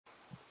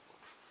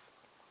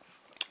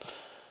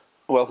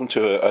Welcome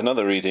to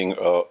another reading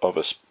of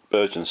a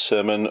Spurgeon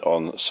sermon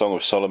on Song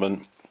of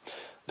Solomon.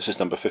 This is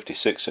number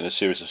 56 in a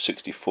series of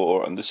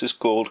 64, and this is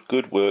called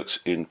Good Works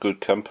in Good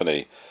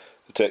Company.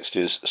 The text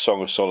is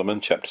Song of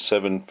Solomon, chapter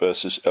 7,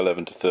 verses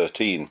 11 to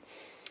 13.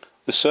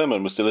 The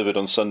sermon was delivered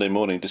on Sunday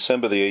morning,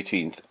 December the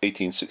 18th,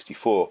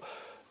 1864,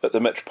 at the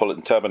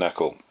Metropolitan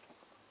Tabernacle.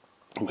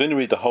 I'm going to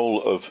read the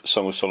whole of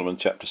Song of Solomon,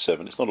 chapter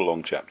 7. It's not a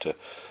long chapter,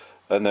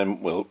 and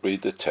then we'll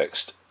read the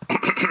text.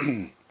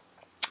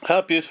 How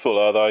beautiful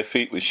are thy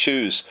feet with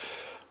shoes,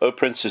 O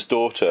prince's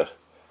daughter!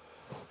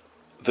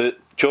 The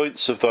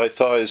joints of thy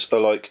thighs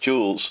are like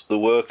jewels, the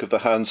work of the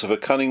hands of a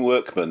cunning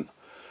workman.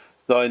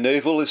 Thy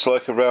navel is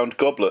like a round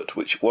goblet,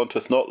 which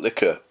wanteth not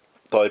liquor.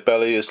 Thy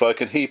belly is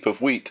like an heap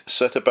of wheat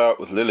set about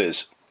with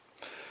lilies.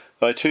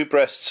 Thy two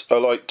breasts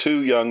are like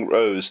two young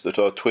roes that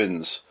are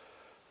twins.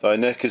 Thy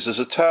neck is as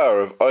a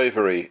tower of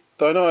ivory,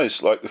 thine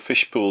eyes like the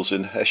fish pools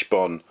in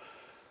Heshbon,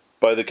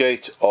 by the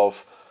gate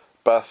of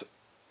Bath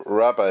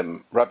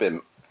Rabbim.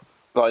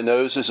 Thy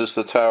nose is as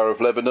the tower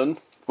of Lebanon,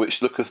 which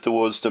looketh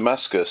towards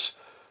Damascus.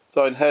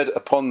 Thine head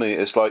upon thee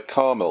is like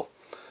Carmel,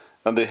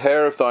 and the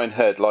hair of thine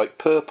head like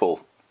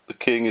purple. The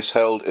king is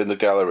held in the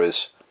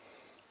galleries.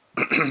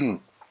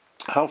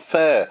 How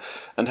fair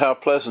and how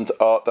pleasant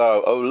art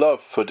thou, O love,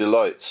 for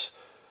delights!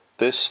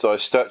 This thy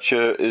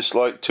stature is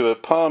like to a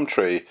palm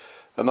tree,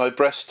 and thy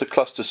breasts to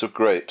clusters of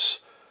grapes.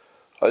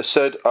 I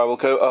said, I will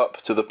go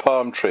up to the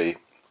palm tree,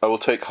 I will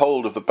take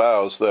hold of the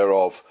boughs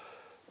thereof.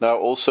 Now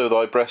also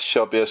thy breasts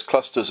shall be as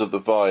clusters of the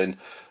vine,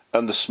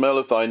 and the smell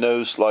of thy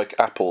nose like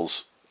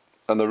apples,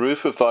 and the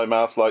roof of thy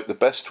mouth like the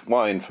best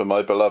wine for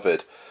my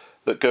beloved,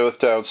 that goeth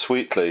down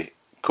sweetly,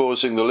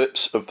 causing the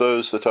lips of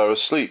those that are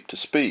asleep to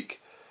speak.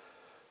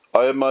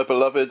 I am my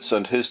beloved's,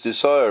 and his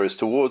desire is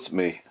towards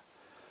me.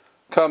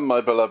 Come,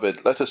 my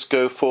beloved, let us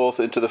go forth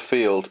into the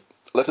field,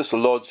 let us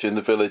lodge in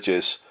the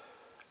villages.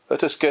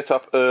 Let us get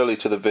up early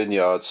to the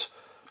vineyards.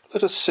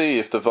 Let us see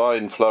if the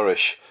vine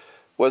flourish,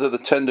 whether the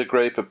tender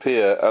grape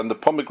appear, and the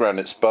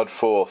pomegranates bud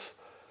forth.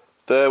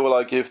 There will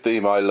I give thee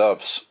my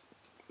loves.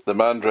 The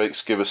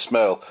mandrakes give a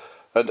smell,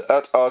 and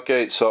at our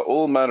gates are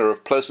all manner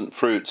of pleasant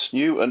fruits,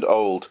 new and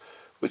old,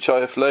 which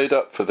I have laid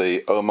up for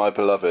thee, O my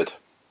beloved.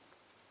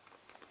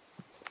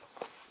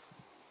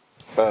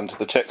 And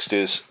the text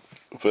is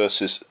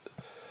verses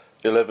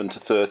 11 to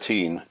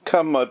 13.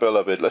 Come, my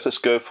beloved, let us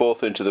go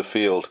forth into the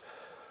field.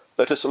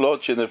 Let us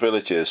lodge in the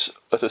villages.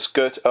 Let us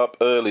get up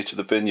early to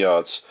the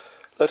vineyards.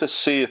 Let us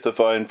see if the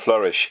vine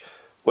flourish,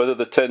 whether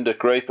the tender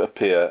grape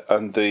appear,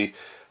 and the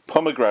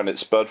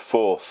pomegranates bud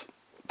forth.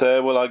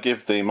 There will I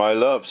give thee my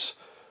loves.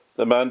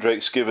 The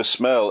mandrakes give a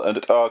smell, and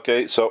at our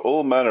gates are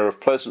all manner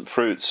of pleasant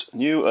fruits,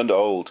 new and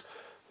old,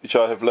 which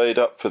I have laid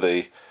up for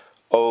thee,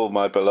 O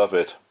my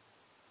beloved.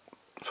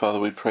 Father,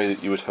 we pray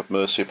that you would have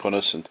mercy upon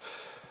us, and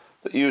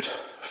that you would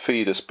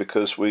feed us,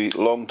 because we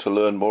long to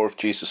learn more of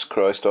Jesus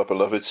Christ, our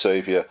beloved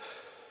Saviour,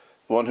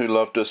 the one who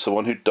loved us, the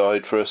one who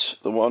died for us,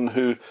 the one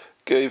who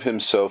gave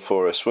himself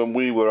for us when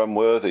we were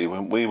unworthy,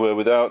 when we were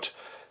without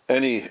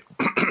any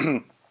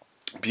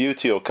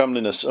beauty or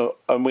comeliness,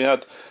 and we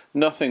had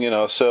nothing in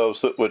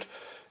ourselves that would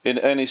in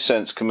any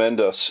sense commend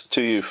us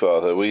to you,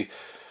 Father. We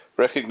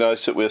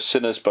recognise that we are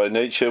sinners by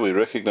nature, we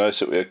recognise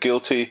that we are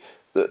guilty,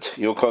 that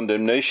your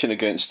condemnation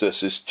against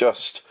us is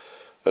just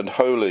and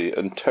holy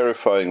and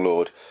terrifying,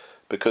 Lord,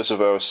 because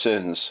of our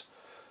sins.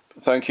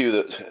 But thank you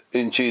that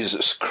in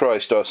Jesus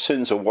Christ our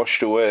sins are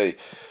washed away.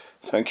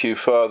 Thank you,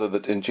 Father,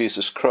 that in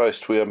Jesus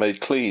Christ we are made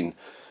clean,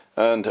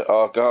 and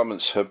our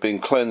garments have been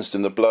cleansed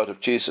in the blood of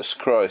Jesus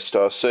Christ,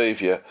 our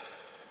Saviour.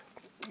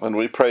 And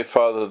we pray,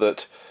 Father,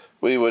 that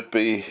we would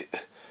be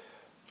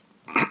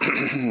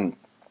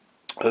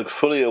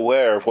fully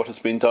aware of what has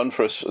been done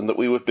for us, and that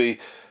we would be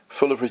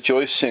full of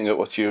rejoicing at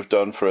what you have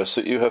done for us,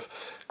 that you have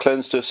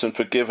cleansed us and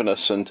forgiven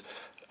us and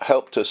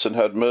helped us and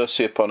had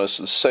mercy upon us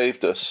and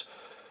saved us,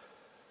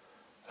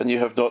 and you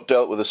have not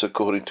dealt with us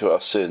according to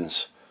our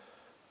sins.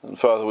 And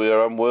Father, we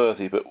are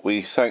unworthy, but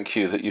we thank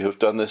you that you have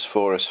done this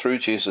for us through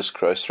Jesus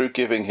Christ, through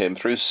giving him,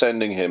 through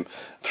sending him,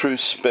 through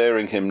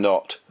sparing him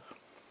not.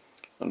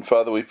 And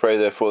Father, we pray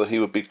therefore that he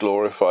would be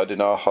glorified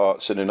in our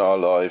hearts and in our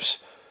lives.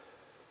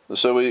 And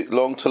so we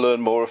long to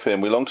learn more of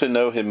him, we long to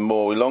know him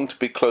more, we long to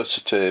be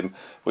closer to him,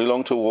 we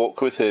long to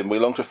walk with him, we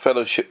long to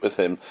fellowship with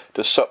him,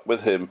 to sup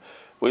with him,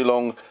 we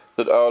long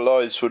that our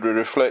lives would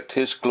reflect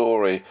his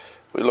glory,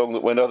 we long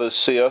that when others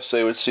see us,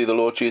 they would see the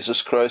Lord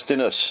Jesus Christ in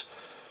us.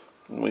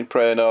 And we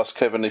pray and ask,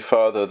 Heavenly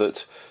Father,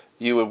 that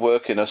you would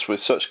work in us with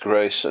such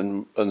grace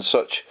and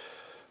such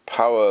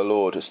power,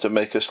 Lord, as to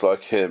make us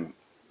like him.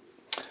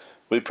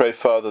 We pray,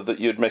 Father,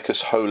 that you'd make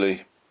us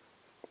holy.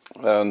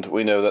 And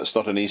we know that's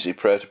not an easy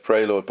prayer to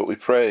pray, Lord, but we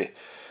pray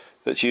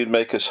that you'd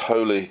make us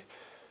holy.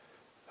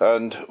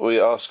 And we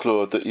ask,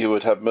 Lord, that you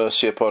would have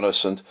mercy upon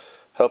us and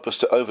help us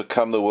to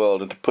overcome the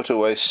world and to put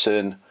away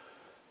sin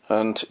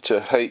and to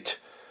hate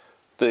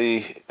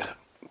the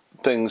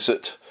things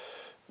that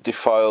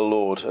defile,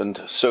 Lord,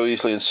 and so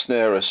easily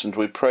ensnare us. And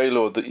we pray,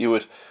 Lord, that you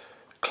would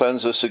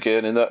cleanse us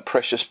again in that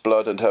precious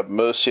blood and have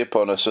mercy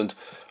upon us. And,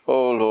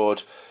 oh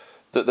Lord,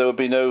 that there would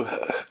be no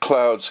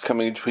clouds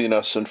coming between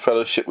us and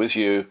fellowship with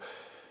you.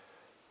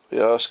 We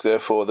ask,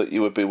 therefore, that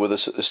you would be with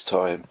us at this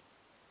time.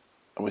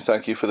 And we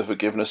thank you for the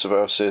forgiveness of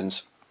our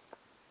sins.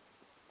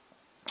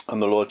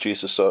 And the Lord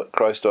Jesus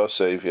Christ, our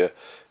Saviour,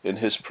 in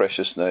his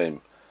precious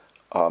name.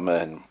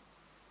 Amen.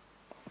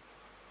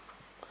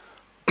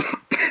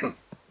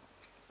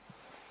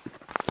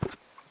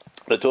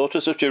 The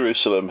daughters of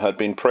Jerusalem had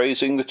been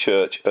praising the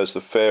church as the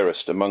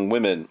fairest among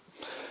women.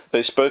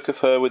 They spoke of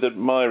her with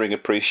admiring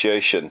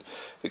appreciation,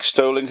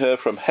 extolling her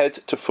from head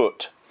to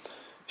foot.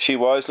 She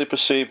wisely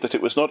perceived that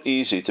it was not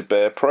easy to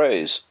bear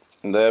praise,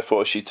 and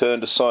therefore she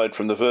turned aside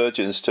from the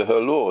virgins to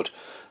her Lord,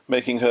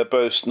 making her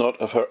boast not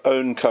of her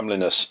own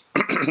comeliness,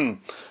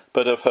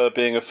 but of her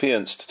being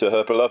affianced to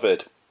her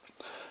beloved.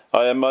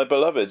 I am my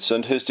beloved's,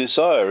 and his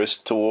desire is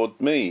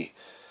toward me,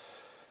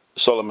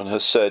 Solomon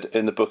has said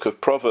in the book of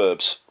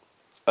Proverbs.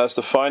 As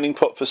the fining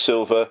pot for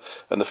silver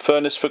and the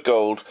furnace for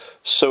gold,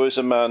 so is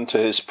a man to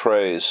his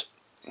praise,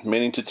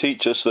 meaning to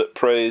teach us that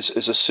praise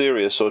is a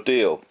serious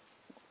ordeal.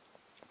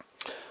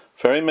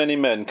 Very many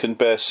men can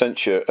bear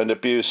censure and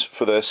abuse,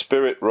 for their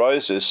spirit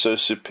rises so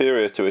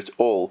superior to it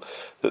all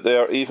that they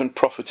are even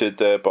profited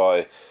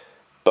thereby.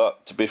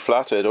 But to be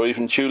flattered or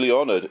even duly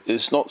honoured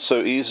is not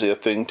so easy a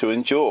thing to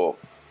endure.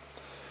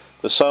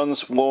 The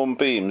sun's warm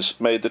beams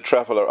made the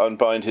traveller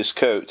unbind his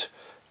coat,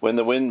 when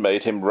the wind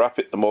made him wrap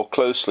it the more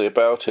closely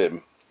about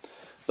him.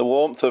 The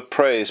warmth of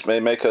praise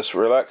may make us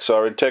relax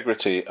our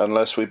integrity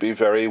unless we be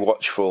very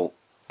watchful.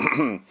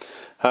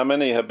 How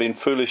many have been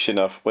foolish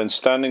enough, when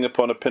standing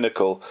upon a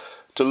pinnacle,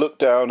 to look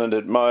down and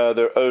admire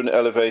their own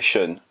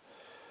elevation,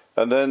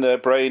 and then their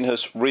brain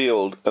has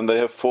reeled and they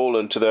have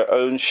fallen to their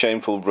own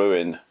shameful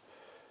ruin.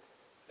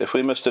 If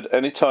we must at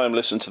any time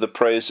listen to the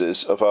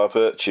praises of our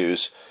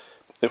virtues,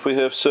 if we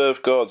have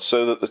served God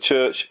so that the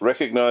Church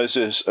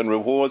recognizes and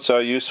rewards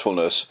our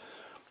usefulness,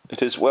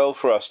 it is well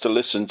for us to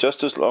listen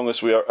just as long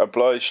as we are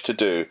obliged to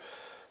do,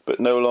 but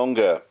no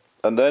longer,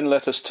 and then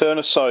let us turn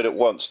aside at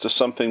once to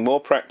something more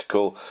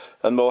practical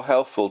and more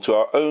healthful to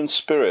our own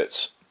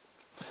spirits.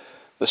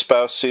 The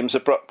spouse seems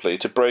abruptly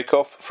to break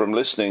off from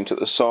listening to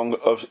the song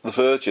of the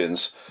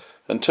virgins,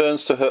 and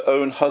turns to her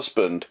own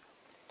husband.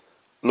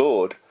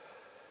 Lord,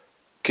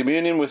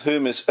 communion with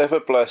whom is ever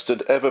blessed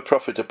and ever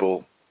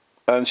profitable.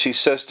 And she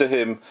says to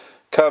him,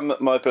 Come,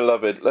 my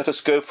beloved, let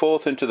us go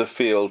forth into the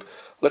field,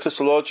 let us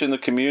lodge in the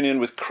communion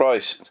with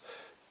Christ.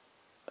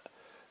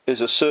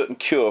 Is a certain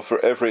cure for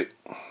every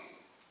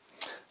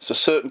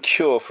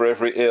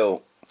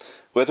ill.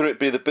 Whether it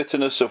be the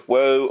bitterness of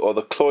woe or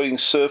the cloying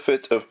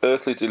surfeit of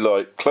earthly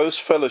delight, close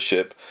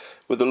fellowship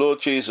with the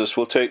Lord Jesus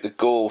will take the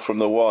gall from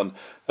the one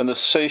and the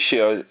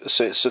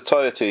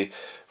satiety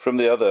from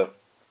the other.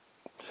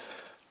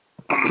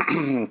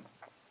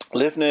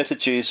 Live near to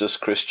Jesus,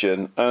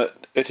 Christian, and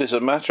it is a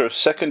matter of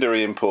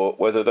secondary import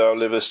whether thou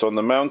livest on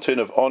the mountain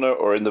of honour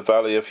or in the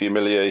valley of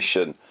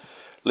humiliation.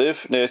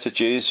 Live near to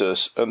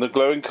Jesus, and the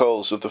glowing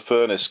coals of the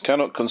furnace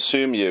cannot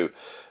consume you,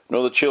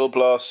 nor the chill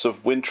blasts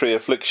of wintry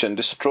affliction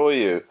destroy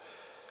you.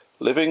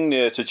 Living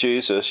near to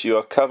Jesus, you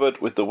are covered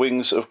with the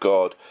wings of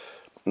God,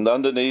 and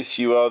underneath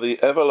you are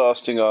the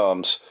everlasting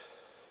arms.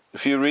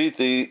 If you read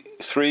the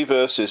 3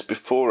 verses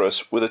before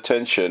us with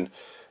attention,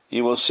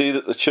 you will see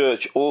that the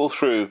Church all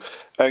through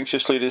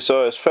anxiously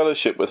desires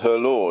fellowship with her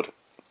Lord.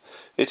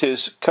 It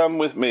is, Come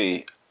with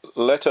me,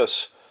 let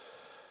us.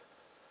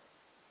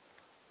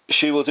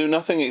 She will do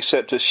nothing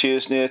except as she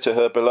is near to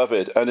her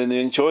beloved and in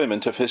the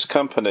enjoyment of his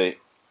company.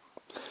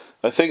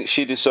 I think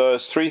she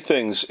desires 3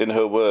 things in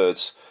her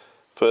words.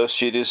 First,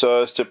 she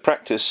desires to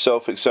practice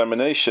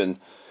self-examination.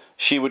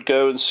 She would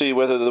go and see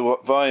whether the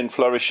vine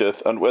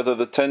flourisheth and whether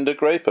the tender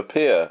grape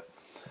appear.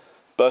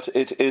 But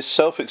it is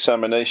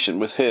self-examination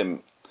with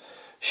him.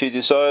 She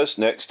desires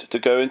next to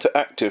go into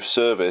active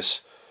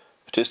service.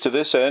 It is to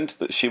this end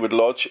that she would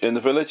lodge in the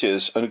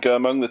villages and go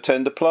among the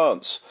tender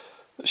plants,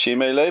 that she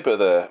may labour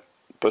there.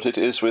 But it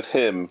is with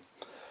him.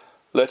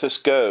 Let us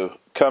go,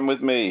 come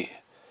with me.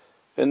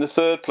 In the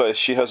third place,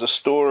 she has a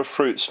store of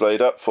fruits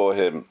laid up for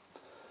him.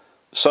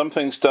 Some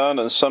things done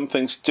and some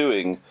things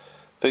doing,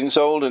 things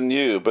old and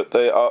new, but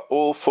they are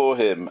all for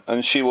him,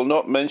 and she will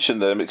not mention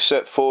them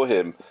except for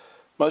him,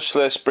 much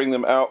less bring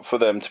them out for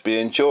them to be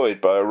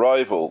enjoyed by a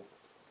rival.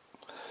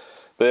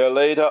 They are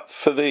laid up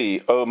for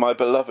thee, O my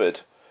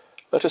beloved.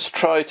 Let us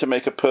try to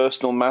make a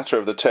personal matter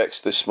of the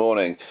text this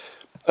morning,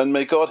 and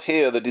may God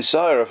hear the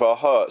desire of our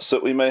hearts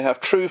that we may have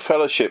true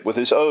fellowship with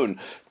his own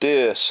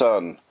dear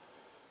Son.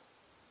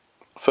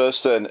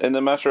 First then, in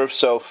the matter of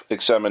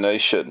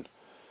self-examination.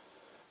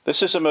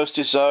 This is a most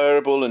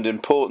desirable and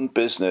important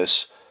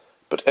business,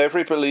 but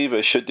every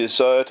believer should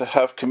desire to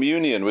have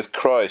communion with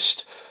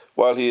Christ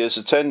while he is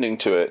attending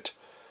to it.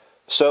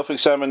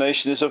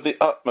 Self-examination is of the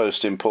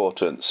utmost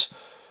importance.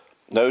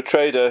 No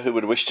trader who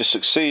would wish to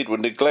succeed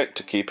would neglect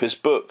to keep his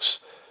books.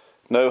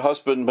 No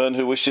husbandman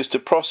who wishes to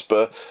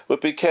prosper would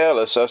be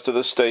careless as to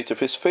the state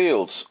of his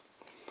fields.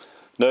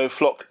 No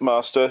flock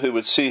master who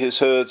would see his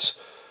herds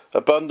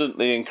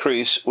abundantly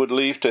increase would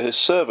leave to his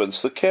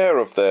servants the care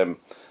of them,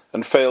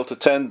 and fail to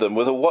tend them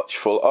with a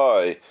watchful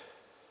eye.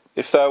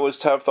 If thou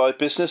wouldst have thy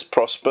business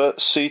prosper,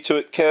 see to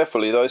it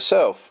carefully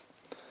thyself.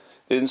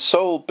 In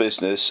soul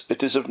business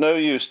it is of no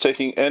use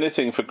taking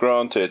anything for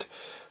granted,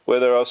 where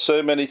there are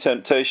so many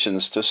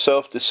temptations to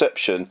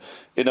self-deception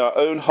in our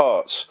own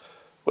hearts,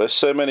 where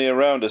so many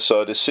around us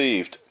are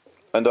deceived,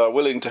 and are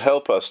willing to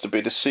help us to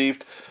be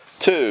deceived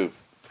too,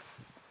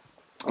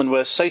 and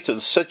where Satan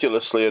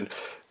sedulously and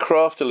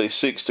craftily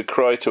seeks to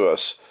cry to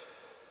us,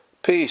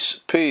 "Peace,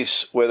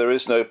 peace," where there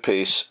is no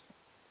peace.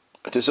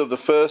 It is of the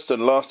first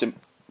and last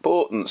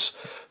importance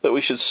that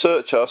we should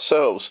search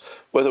ourselves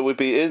whether we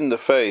be in the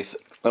faith,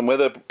 and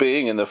whether,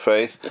 being in the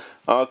faith,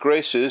 our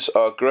graces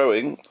are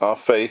growing, our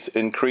faith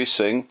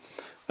increasing,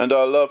 and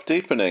our love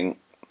deepening.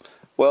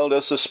 Well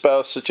does the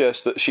spouse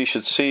suggest that she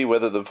should see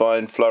whether the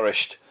vine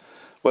flourished,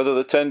 whether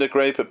the tender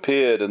grape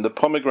appeared, and the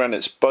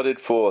pomegranates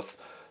budded forth,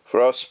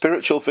 for our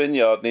spiritual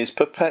vineyard needs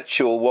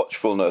perpetual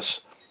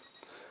watchfulness.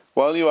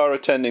 While you are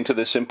attending to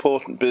this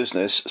important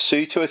business,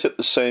 see to it at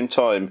the same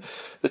time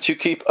that you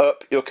keep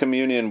up your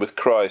communion with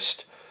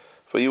Christ,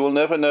 for you will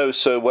never know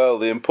so well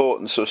the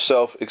importance of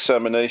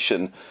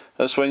self-examination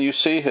as when you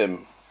see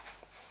him.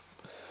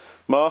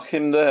 Mark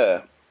him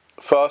there,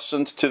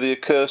 fastened to the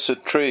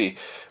accursed tree,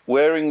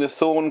 wearing the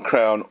thorn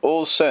crown,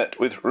 all set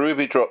with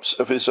ruby drops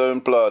of his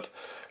own blood.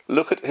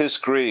 Look at his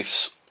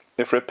griefs,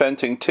 if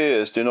repenting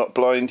tears do not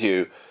blind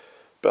you.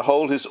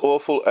 Behold his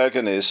awful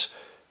agonies.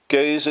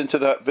 Gaze into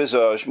that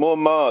visage, more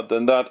marred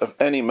than that of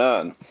any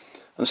man,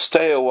 and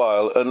stay a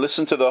while and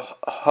listen to the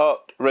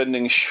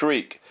heart-rending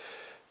shriek,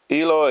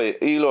 "Eloi,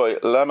 Eloi,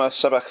 lama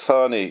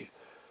sabachthani."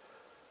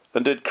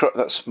 And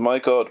that's my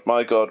God,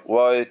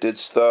 why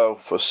hast thou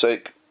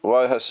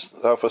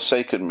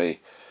forsaken me?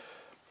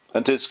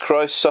 And did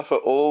Christ suffer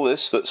all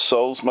this that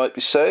souls might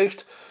be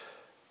saved?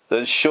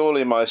 Then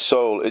surely, my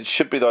soul, it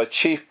should be thy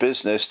chief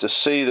business to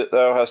see that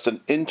thou hast an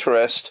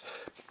interest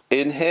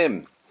in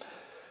him.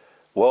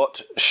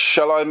 What,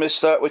 shall I miss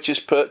that which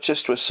is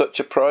purchased with such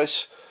a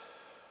price?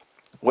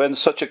 When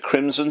such a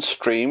crimson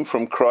stream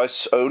from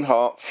Christ's own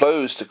heart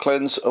flows to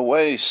cleanse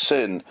away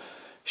sin,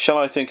 shall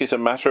I think it a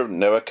matter of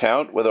no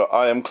account whether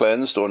I am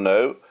cleansed or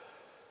no?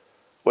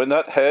 When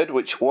that head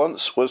which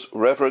once was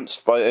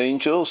reverenced by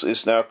angels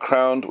is now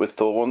crowned with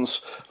thorns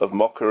of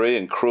mockery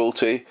and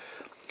cruelty,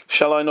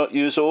 shall I not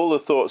use all the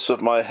thoughts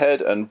of my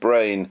head and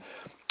brain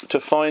to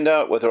find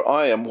out whether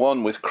I am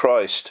one with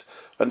Christ,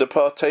 and a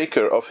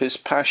partaker of his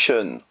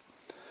passion?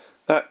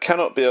 That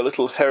cannot be a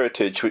little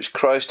heritage which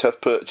Christ hath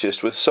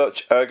purchased with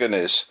such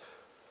agonies.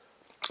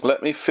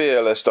 Let me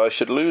fear lest I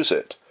should lose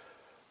it.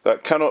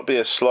 That cannot be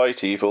a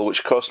slight evil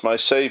which cost my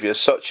Saviour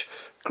such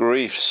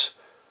griefs.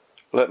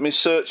 Let me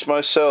search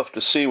myself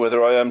to see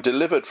whether I am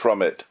delivered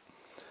from it.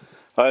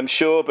 I am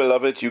sure,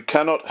 beloved, you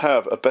cannot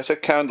have a better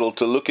candle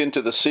to look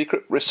into the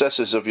secret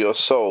recesses of your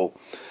soul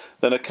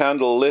than a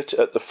candle lit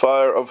at the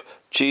fire of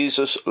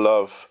Jesus'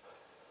 love.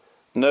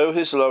 Know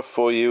his love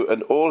for you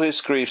and all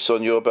his griefs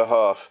on your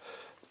behalf,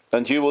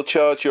 and you will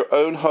charge your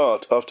own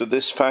heart after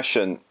this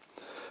fashion.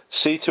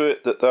 See to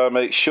it that thou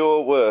make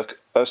sure work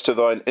as to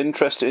thine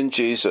interest in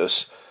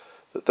Jesus,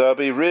 that thou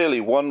be really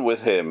one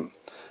with him,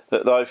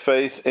 that thy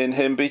faith in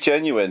him be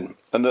genuine,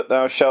 and that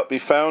thou shalt be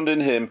found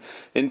in him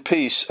in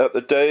peace at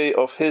the day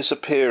of his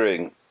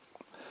appearing.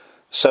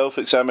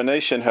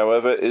 Self-examination,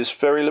 however, is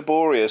very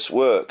laborious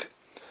work.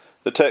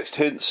 The text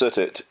hints at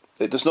it.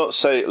 It does not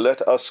say,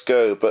 "Let us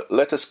go," but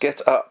 "Let us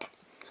get up."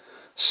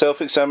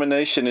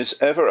 Self-examination is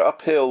ever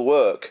uphill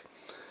work.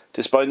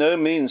 It is by no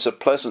means a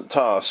pleasant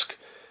task.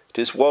 It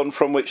is one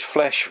from which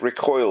flesh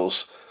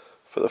recoils.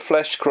 For the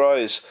flesh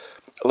cries,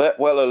 "Let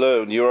well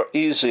alone, you are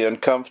easy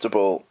and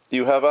comfortable.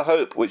 You have a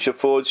hope which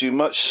affords you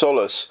much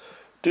solace.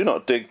 Do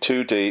not dig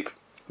too deep.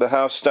 The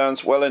house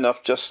stands well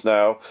enough just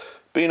now.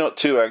 Be not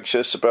too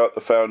anxious about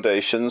the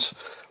foundations.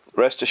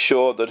 Rest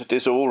assured that it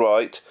is all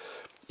right.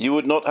 You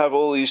would not have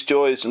all these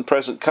joys and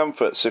present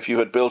comforts if you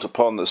had built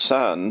upon the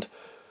sand."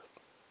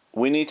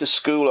 We need to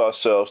school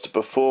ourselves to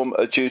perform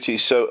a duty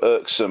so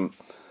irksome.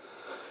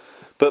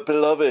 But,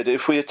 beloved,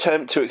 if we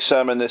attempt to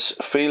examine this,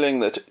 feeling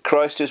that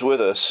Christ is with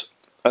us,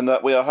 and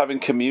that we are having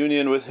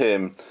communion with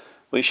him,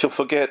 we shall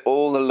forget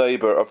all the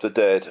labour of the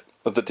deed.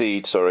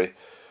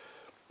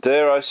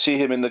 There I see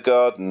him in the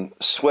garden,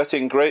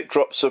 sweating great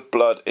drops of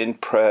blood in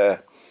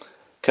prayer.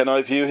 Can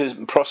I view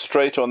him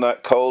prostrate on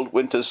that cold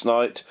winter's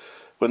night,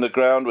 when the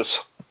ground was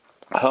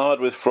hard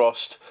with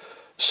frost,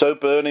 so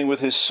burning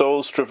with his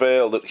soul's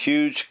travail that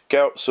huge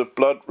gouts of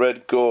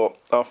blood-red gore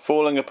are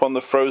falling upon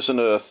the frozen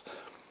earth?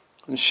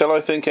 And shall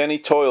I think any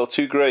toil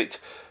too great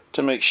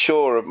to make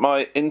sure of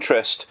my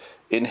interest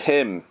in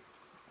him?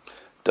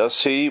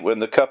 Does he, when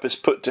the cup is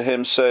put to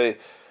him, say,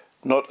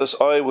 "Not as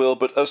I will,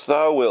 but as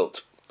thou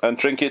wilt," and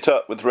drink it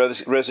up with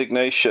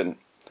resignation?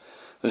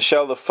 And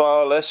shall the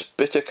far less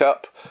bitter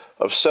cup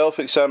of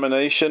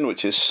self-examination,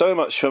 which is so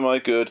much for my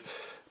good,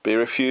 be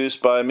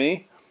refused by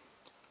me?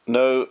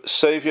 No,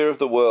 Saviour of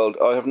the world,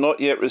 I have not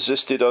yet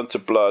resisted unto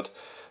blood,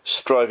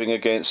 striving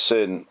against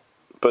sin.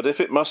 But if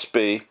it must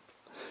be,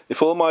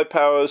 if all my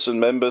powers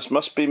and members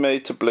must be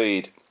made to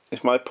bleed,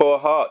 if my poor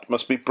heart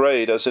must be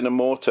brayed as in a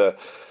mortar,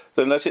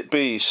 then let it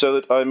be, so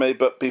that I may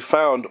but be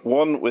found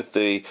one with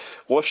thee,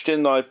 washed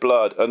in thy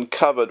blood, and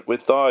covered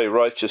with thy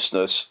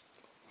righteousness.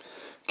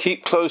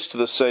 Keep close to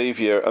the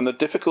Saviour, and the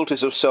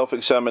difficulties of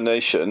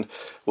self-examination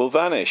will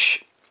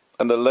vanish,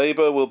 and the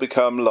labour will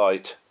become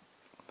light.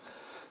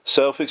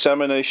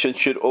 Self-examination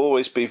should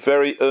always be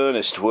very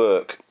earnest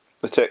work.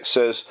 The text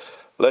says,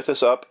 "Let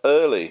us up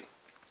early."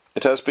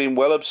 It has been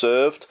well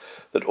observed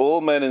that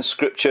all men in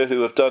Scripture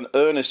who have done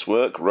earnest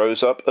work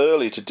rose up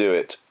early to do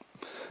it.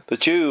 The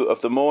dew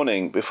of the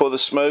morning, before the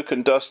smoke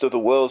and dust of the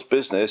world's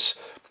business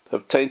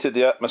have tainted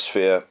the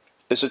atmosphere,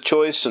 is a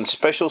choice and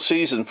special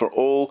season for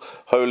all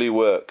holy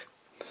work.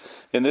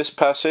 In this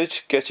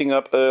passage, getting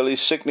up early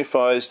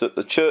signifies that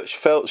the church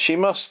felt she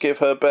must give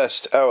her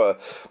best hour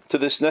to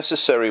this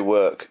necessary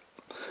work,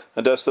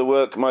 and as the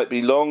work might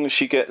be long,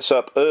 she gets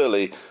up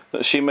early,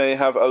 that she may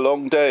have a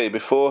long day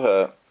before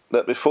her,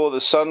 that before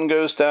the sun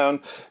goes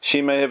down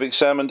she may have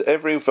examined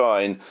every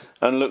vine,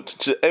 and looked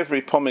to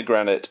every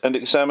pomegranate, and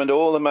examined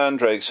all the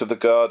mandrakes of the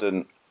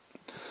garden.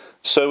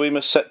 So we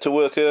must set to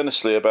work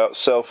earnestly about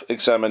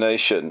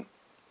self-examination.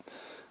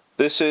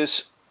 This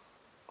is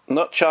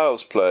not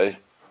child's play.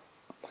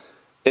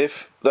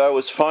 If thou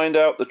wouldst find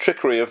out the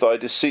trickery of thy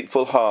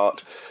deceitful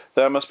heart,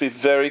 thou must be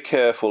very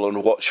careful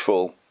and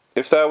watchful.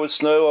 If thou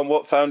wouldst know on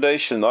what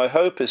foundation thy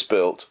hope is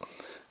built,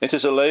 it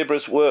is a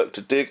labourer's work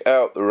to dig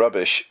out the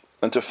rubbish,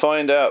 and to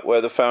find out where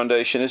the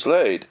foundation is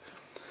laid.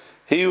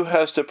 He who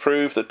has to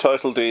prove the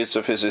title deeds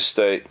of his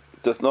estate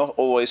doth not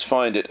always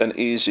find it an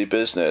easy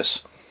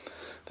business.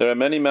 There are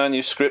many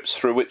manuscripts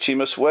through which he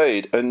must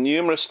wade, and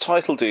numerous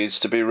title deeds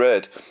to be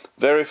read,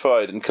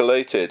 verified and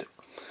collated,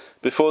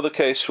 before the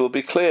case will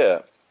be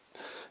clear.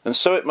 And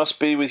so it must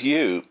be with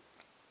you.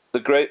 The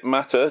great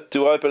matter,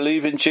 do I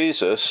believe in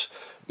Jesus,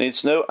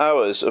 needs no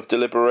hours of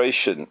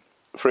deliberation,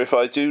 for if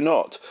I do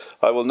not,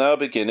 I will now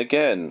begin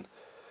again.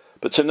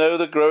 But to know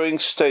the growing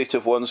state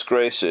of one's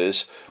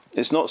graces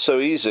is not so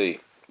easy.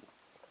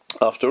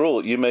 After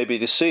all, you may be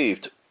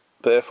deceived.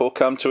 Therefore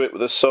come to it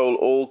with a soul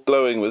all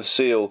glowing with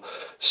zeal,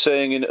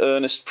 saying in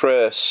earnest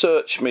prayer,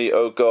 "Search me,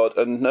 O God,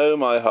 and know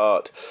my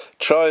heart.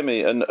 Try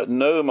me, and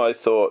know my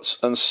thoughts,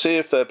 and see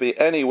if there be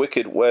any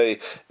wicked way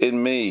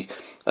in me,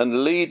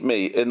 and lead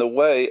me in the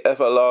way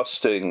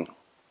everlasting."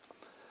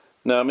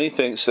 Now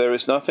methinks there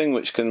is nothing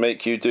which can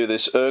make you do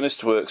this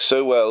earnest work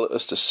so well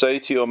as to say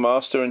to your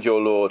Master and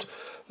your Lord,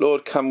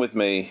 "Lord, come with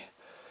me."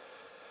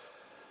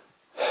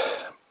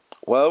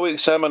 While we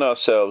examine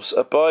ourselves,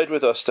 abide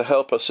with us to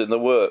help us in the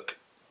work.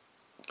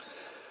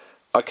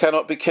 I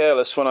cannot be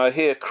careless when I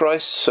hear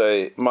Christ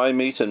say, "My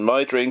meat and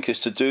my drink is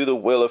to do the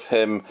will of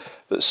him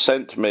that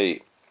sent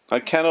me." I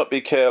cannot be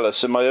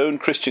careless in my own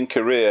Christian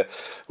career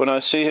when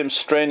I see him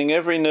straining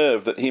every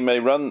nerve that he may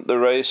run the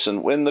race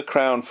and win the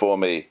crown for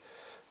me,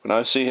 when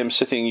I see him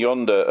sitting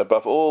yonder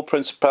above all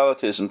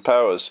principalities and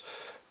powers,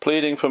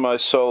 pleading for my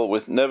soul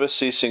with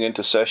never-ceasing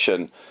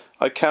intercession.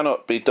 I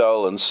cannot be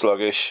dull and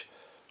sluggish.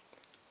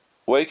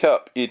 Wake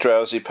up, ye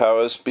drowsy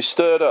powers, be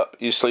stirred up,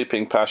 ye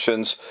sleeping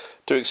passions,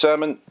 to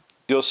examine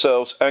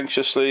yourselves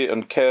anxiously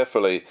and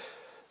carefully,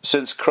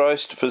 since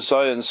Christ for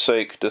Zion's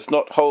sake doth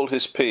not hold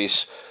his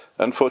peace,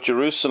 and for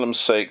Jerusalem's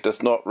sake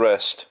doth not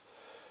rest.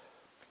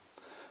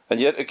 And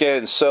yet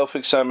again,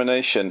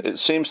 self-examination, it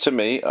seems to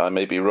me, I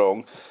may be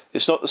wrong,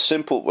 is not the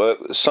simple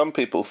work that some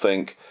people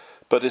think,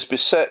 but is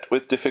beset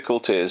with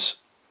difficulties.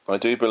 I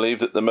do believe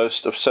that the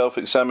most of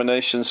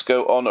self-examinations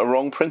go on a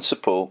wrong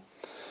principle.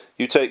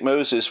 You take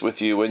Moses with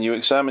you when you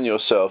examine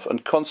yourself,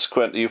 and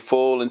consequently you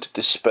fall into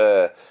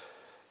despair.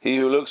 He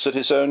who looks at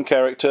his own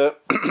character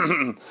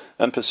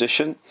and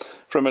position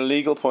from a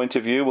legal point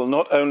of view will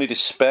not only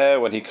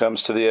despair when he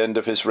comes to the end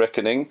of his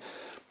reckoning,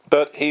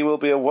 but he will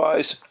be a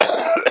wise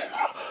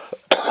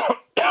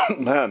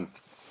man.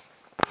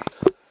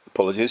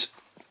 Apologies.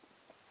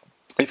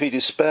 If he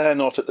despair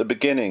not at the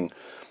beginning,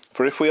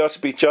 for if we are to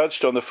be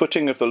judged on the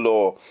footing of the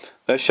law,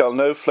 there shall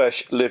no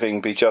flesh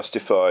living be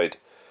justified.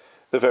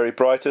 The very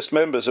brightest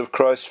members of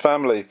Christ's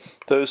family,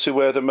 those who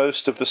wear the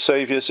most of the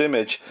Saviour's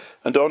image,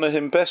 and honour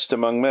him best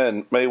among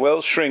men, may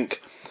well shrink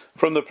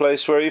from the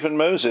place where even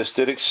Moses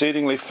did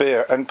exceedingly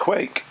fear and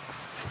quake.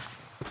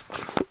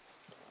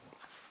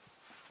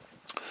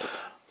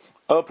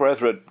 O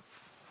brethren,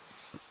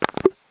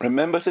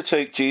 remember to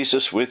take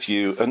Jesus with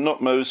you, and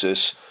not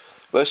Moses,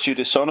 lest you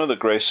dishonour the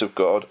grace of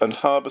God, and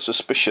harbour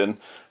suspicion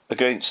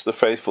against the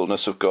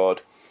faithfulness of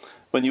God,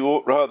 when you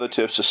ought rather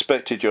to have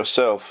suspected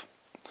yourself.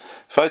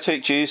 If I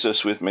take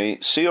Jesus with me,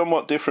 see on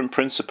what different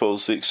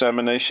principles the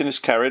examination is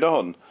carried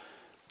on.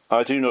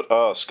 I do not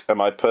ask,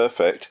 am I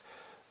perfect?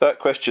 That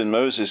question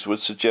Moses would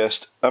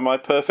suggest, am I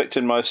perfect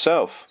in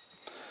myself?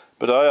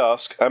 But I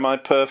ask, am I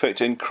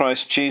perfect in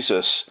Christ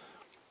Jesus?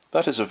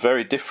 That is a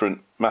very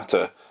different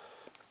matter.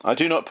 I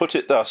do not put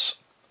it thus,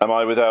 am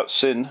I without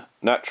sin,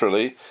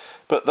 naturally,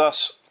 but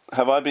thus,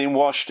 have I been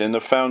washed in the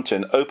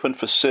fountain, open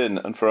for sin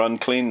and for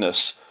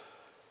uncleanness?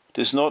 It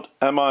is not,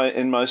 am I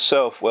in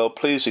myself well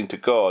pleasing to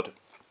God?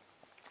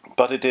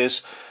 But it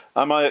is,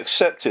 am I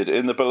accepted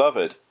in the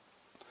beloved?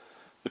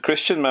 The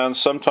Christian man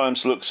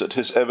sometimes looks at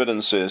his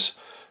evidences,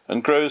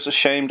 and grows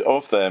ashamed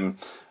of them,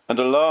 and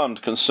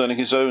alarmed concerning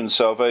his own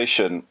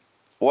salvation.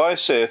 Why,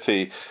 saith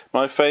he,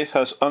 my faith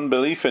has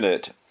unbelief in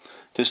it.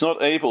 'Tis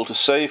not able to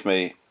save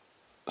me.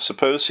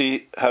 Suppose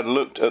he had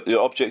looked at the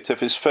object of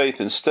his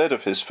faith instead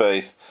of his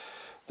faith,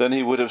 then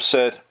he would have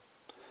said,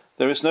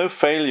 there is no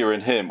failure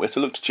in him. We're to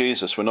look to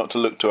Jesus, we're not to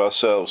look to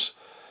ourselves.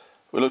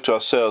 If we look to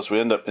ourselves, we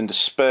end up in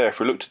despair. If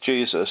we look to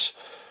Jesus,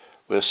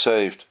 we're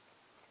saved.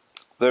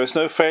 There is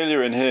no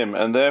failure in him,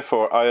 and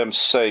therefore I am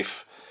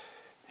safe.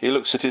 He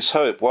looks at his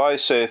hope. Why,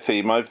 saith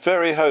he, my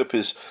very hope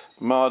is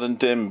marred and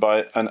dimmed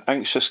by an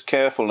anxious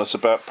carefulness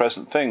about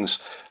present things.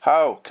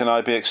 How can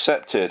I be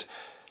accepted?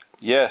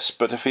 Yes,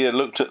 but if he had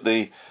looked at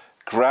the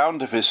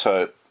ground of his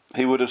hope,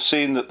 he would have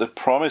seen that the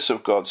promise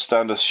of God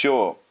standeth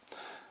sure.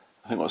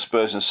 I think what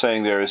Spurgeon is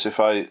saying there is, if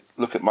I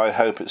look at my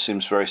hope, it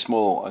seems very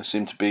small. I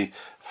seem to be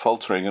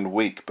faltering and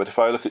weak. But if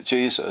I look at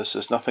Jesus,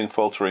 there's nothing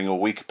faltering or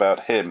weak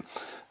about him.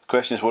 The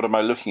question is, what am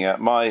I looking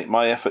at?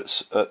 My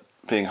efforts at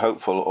being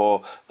hopeful,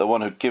 or the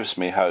one who gives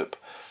me hope?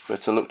 We're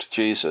to look to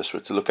Jesus. We're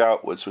to look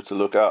outwards. We're to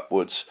look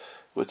upwards.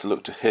 We're to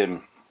look to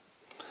him.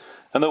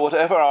 And that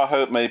whatever our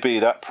hope may be,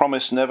 that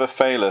promise never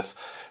faileth.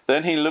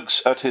 Then he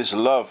looks at his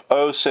love.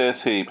 Oh,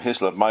 saith he,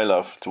 his love, my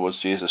love towards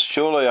Jesus.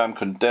 Surely I am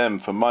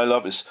condemned, for my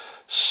love is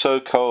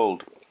so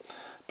cold.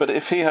 But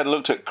if he had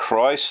looked at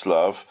Christ's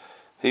love,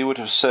 he would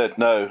have said,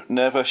 no,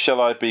 never shall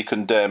I be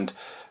condemned.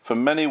 For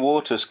many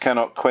waters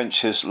cannot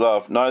quench his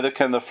love, neither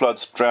can the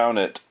floods drown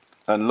it.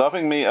 And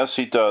loving me as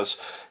he does,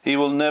 he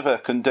will never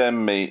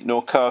condemn me,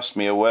 nor cast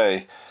me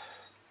away.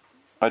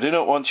 I do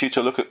not want you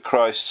to look at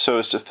Christ so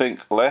as to think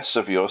less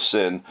of your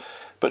sin,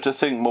 but to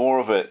think more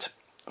of it.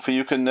 For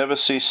you can never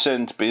see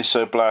sin to be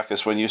so black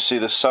as when you see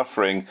the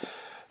suffering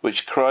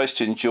which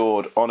Christ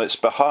endured on its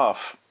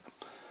behalf.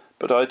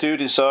 But I do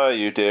desire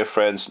you, dear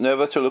friends,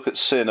 never to look at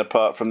sin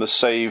apart from the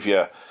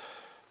Saviour.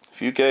 If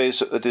you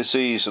gaze at the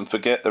disease and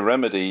forget the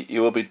remedy,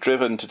 you will be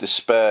driven to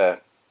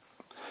despair.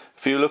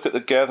 If you look at the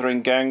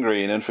gathering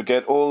gangrene and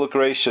forget all the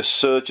gracious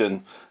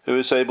surgeon who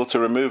is able to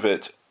remove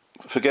it,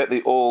 forget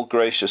the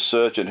all-gracious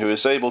surgeon who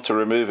is able to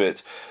remove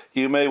it,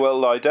 you may well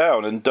lie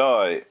down and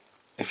die.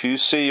 If you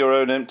see your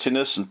own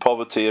emptiness and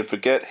poverty and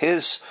forget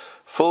his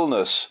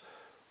fullness,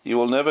 you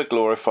will never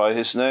glorify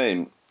his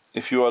name.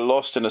 If you are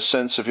lost in a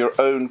sense of your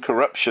own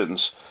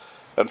corruptions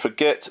and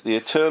forget the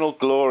eternal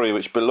glory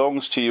which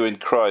belongs to you in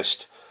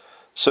Christ,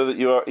 so that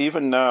you are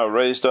even now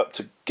raised up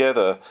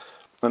together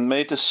and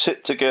made to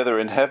sit together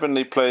in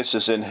heavenly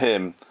places in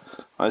him,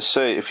 I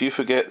say, if you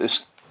forget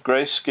this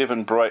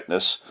grace-given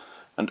brightness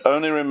and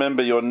only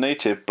remember your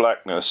native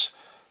blackness,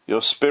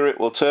 your spirit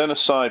will turn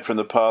aside from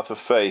the path of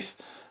faith,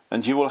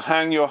 and you will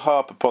hang your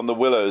harp upon the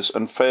willows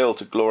and fail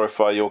to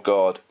glorify your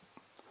God.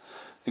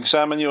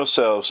 Examine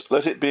yourselves,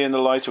 let it be in the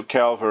light of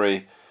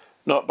Calvary,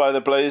 not by the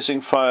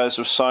blazing fires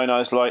of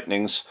Sinai's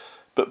lightnings,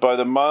 but by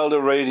the milder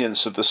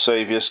radiance of the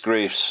Saviour's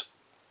griefs.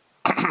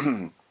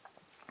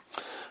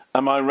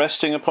 Am I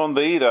resting upon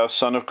thee, thou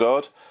Son of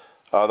God?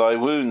 Are thy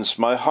wounds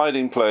my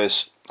hiding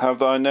place? Have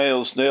thy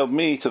nails nailed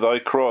me to thy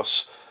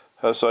cross?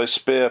 Has thy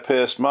spear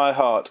pierced my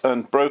heart,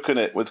 and broken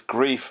it with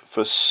grief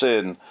for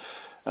sin?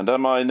 And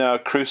am I now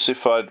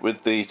crucified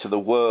with thee to the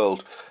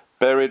world,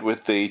 buried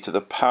with thee to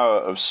the power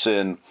of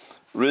sin,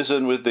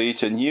 risen with thee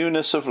to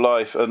newness of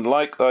life, and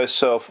like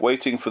thyself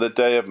waiting for the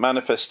day of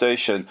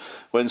manifestation,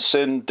 when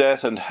sin,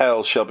 death, and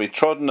hell shall be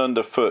trodden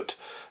under foot,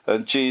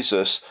 and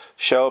Jesus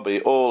shall be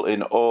all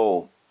in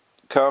all?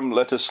 Come,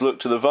 let us look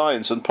to the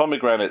vines and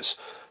pomegranates,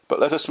 but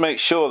let us make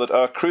sure that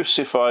our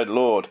crucified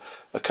Lord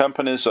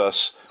accompanies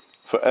us,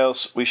 for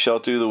else we shall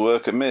do the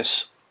work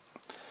amiss.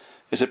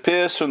 It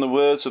appears from the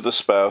words of the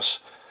spouse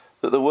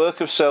that the work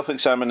of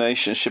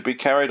self-examination should be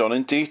carried on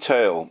in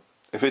detail.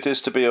 If it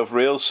is to be of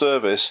real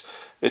service,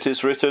 it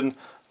is written,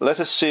 let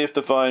us see if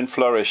the vine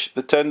flourish,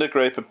 the tender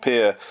grape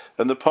appear,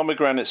 and the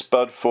pomegranates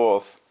bud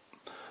forth.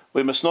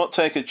 We must not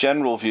take a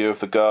general view of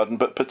the garden,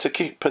 but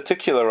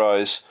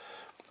particularize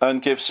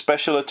and give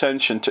special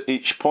attention to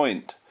each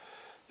point.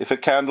 If a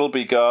candle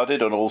be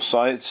guarded on all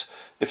sides,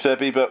 if there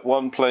be but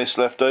one place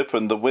left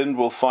open, the wind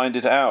will find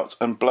it out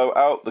and blow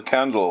out the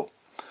candle.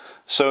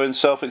 So in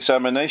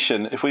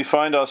self-examination, if we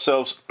find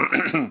ourselves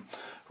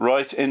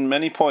right in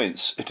many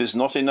points, it is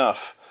not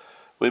enough.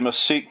 We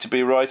must seek to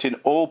be right in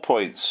all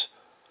points.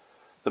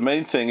 The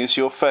main thing is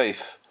your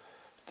faith.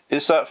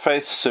 Is that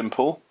faith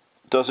simple?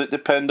 Does it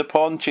depend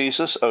upon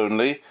Jesus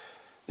only?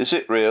 Is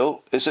it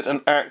real? Is it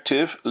an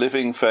active,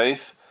 living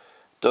faith?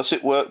 Does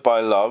it work by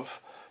love?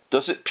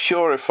 Does it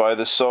purify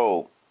the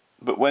soul?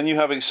 But when you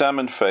have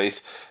examined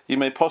faith, you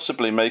may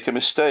possibly make a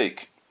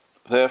mistake.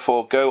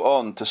 Therefore go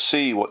on to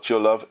see what your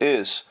love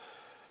is.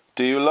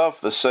 Do you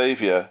love the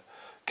Saviour?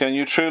 Can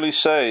you truly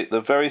say,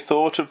 the very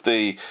thought of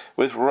thee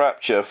with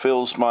rapture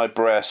fills my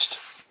breast?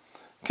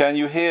 Can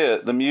you hear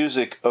the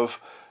music of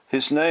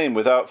his name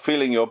without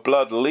feeling your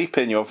blood leap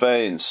in your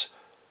veins?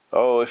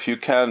 Oh, if you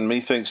can,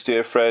 methinks,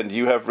 dear friend,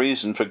 you have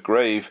reason for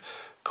grave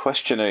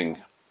questioning.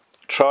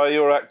 Try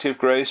your active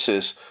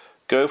graces,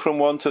 go from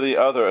one to the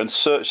other and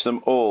search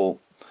them all.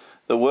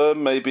 The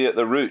worm may be at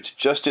the root,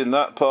 just in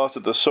that part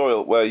of the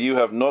soil where you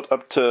have not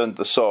upturned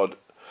the sod.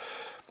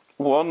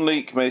 One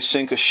leak may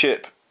sink a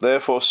ship,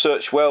 therefore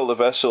search well the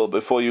vessel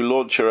before you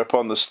launch her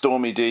upon the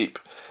stormy deep.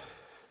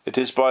 It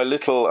is by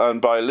little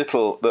and by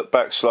little that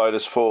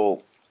backsliders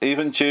fall.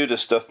 Even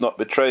Judas doth not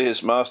betray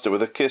his master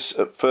with a kiss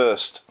at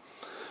first.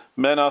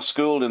 Men are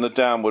schooled in the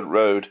downward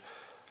road.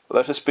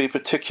 Let us be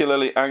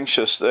particularly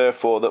anxious,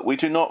 therefore, that we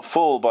do not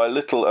fall by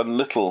little and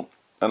little,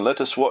 and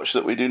let us watch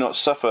that we do not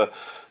suffer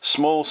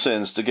small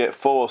sins to get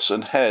force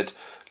and head,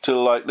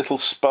 till like little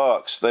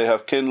sparks they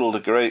have kindled a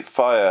great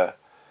fire.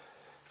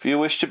 If you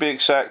wish to be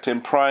exact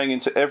in prying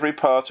into every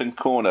part and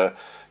corner,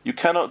 you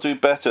cannot do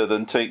better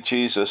than take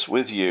Jesus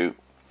with you.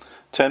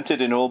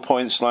 Tempted in all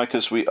points like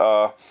as we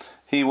are,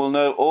 he will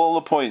know all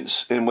the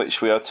points in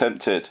which we are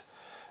tempted.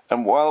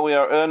 And while we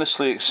are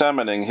earnestly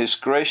examining, his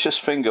gracious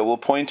finger will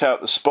point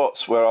out the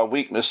spots where our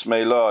weakness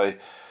may lie,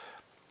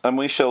 and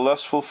we shall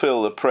thus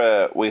fulfill the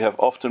prayer we have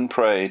often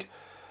prayed.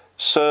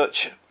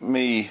 Search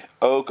me,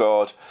 O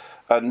God,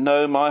 and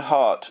know my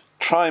heart.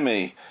 Try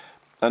me,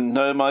 and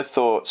know my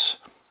thoughts,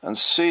 and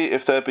see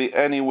if there be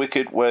any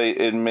wicked way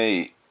in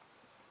me,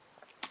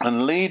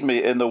 and lead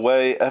me in the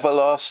way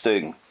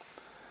everlasting.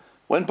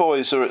 When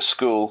boys are at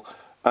school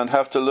and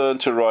have to learn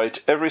to write,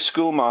 every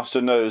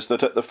schoolmaster knows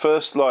that at the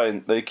first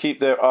line they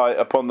keep their eye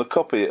upon the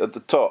copy at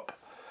the top.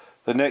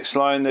 The next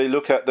line they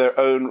look at their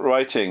own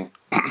writing,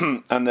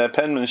 and their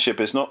penmanship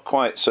is not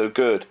quite so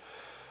good.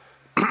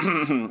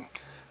 And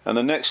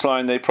the next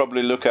line they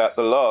probably look at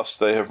the last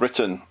they have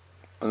written,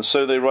 and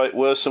so they write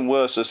worse and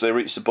worse as they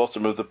reach the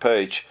bottom of the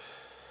page.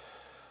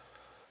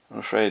 I'm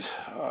afraid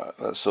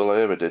that's all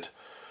I ever did.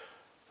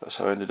 That's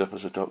how I ended up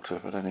as a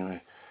doctor, but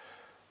anyway.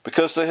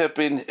 Because they have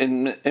been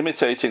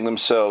imitating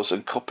themselves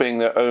and copying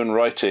their own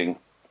writing,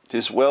 it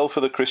is well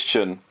for the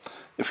Christian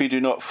if he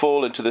do not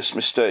fall into this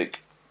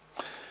mistake.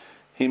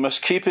 He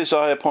must keep his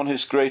eye upon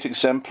his great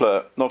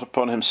exemplar, not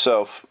upon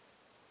himself.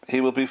 He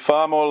will be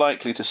far more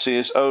likely to see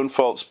his own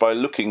faults by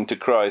looking to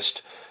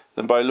Christ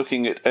than by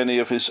looking at any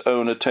of his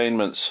own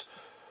attainments.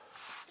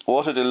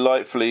 What a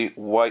delightfully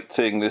white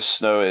thing this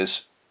snow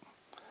is!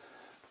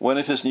 When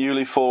it has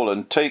newly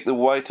fallen, take the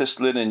whitest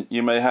linen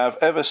you may have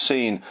ever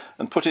seen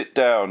and put it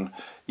down.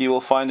 You will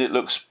find it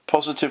looks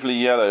positively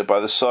yellow by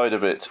the side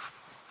of it.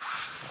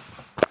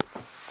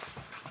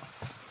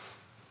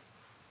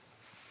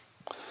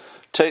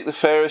 Take the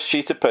fairest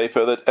sheet of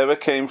paper that ever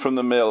came from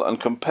the mill and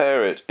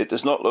compare it. It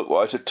does not look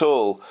white at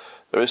all.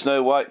 There is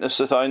no whiteness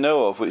that I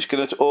know of which can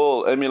at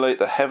all emulate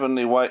the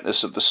heavenly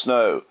whiteness of the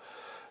snow.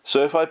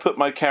 So if I put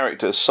my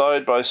character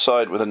side by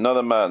side with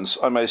another man's,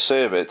 I may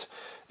say of it,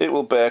 it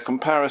will bear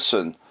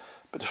comparison.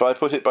 But if I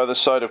put it by the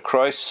side of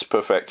Christ's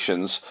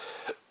perfections,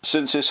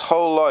 since his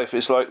whole life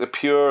is like the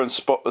pure and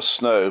spotless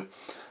snow,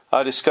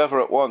 I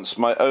discover at once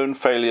my own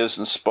failures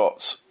and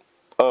spots.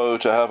 Oh,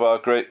 to have our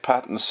great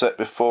pattern set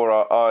before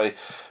our eye!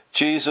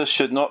 Jesus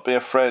should not be a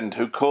friend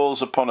who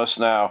calls upon us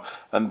now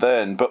and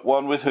then, but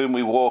one with whom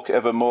we walk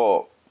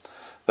evermore.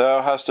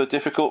 Thou hast a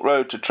difficult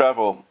road to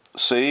travel.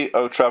 See,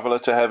 O traveller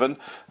to heaven,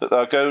 that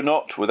thou go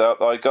not without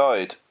thy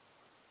guide.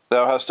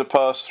 Thou hast to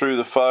pass through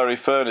the fiery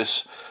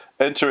furnace.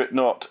 Enter it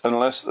not,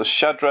 unless the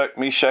Shadrach,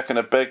 Meshach, and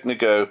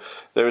Abednego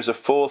there is a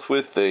fourth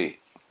with thee.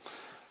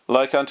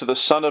 Like unto the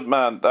Son of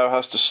Man, thou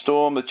hast to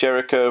storm the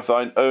Jericho of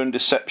thine own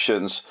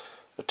deceptions.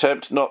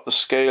 Attempt not the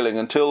scaling,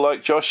 until,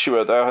 like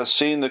Joshua, thou hast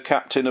seen the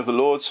captain of the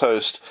Lord's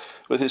host,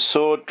 with his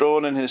sword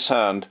drawn in his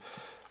hand.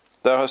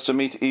 Thou hast to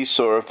meet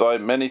Esau of thy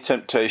many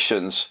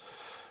temptations.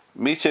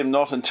 Meet him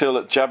not until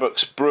at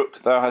Jabbok's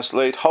brook thou hast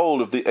laid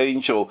hold of the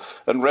angel,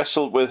 and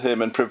wrestled with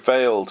him, and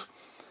prevailed.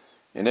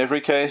 In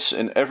every case,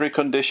 in every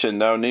condition,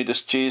 thou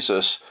needest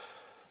Jesus,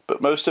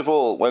 but most of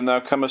all, when thou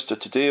comest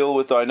to deal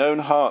with thine own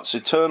heart's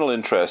eternal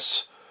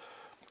interests.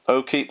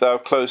 O keep thou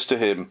close to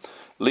him,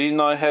 lean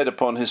thy head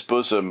upon his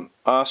bosom,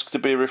 ask to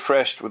be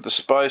refreshed with the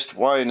spiced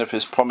wine of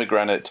his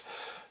pomegranate,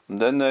 and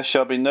then there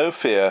shall be no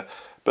fear,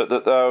 but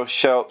that thou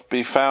shalt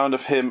be found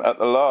of him at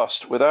the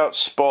last, without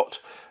spot,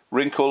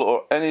 wrinkle,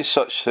 or any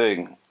such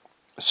thing.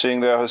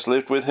 Seeing thou hast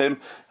lived with him,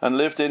 and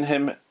lived in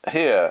him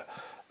here,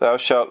 thou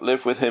shalt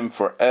live with him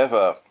for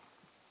ever.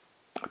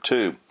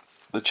 2.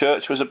 The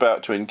church was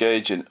about to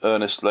engage in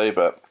earnest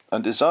labour,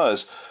 and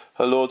desires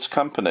her Lord's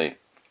company.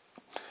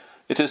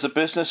 It is the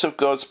business of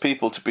God's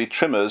people to be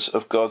trimmers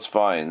of God's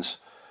vines.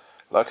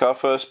 Like our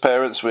first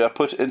parents, we are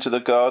put into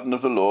the garden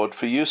of the Lord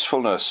for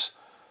usefulness.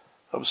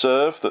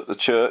 Observe that the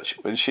church,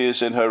 when she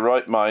is in her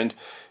right mind,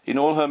 in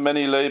all her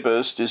many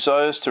labours,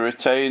 desires to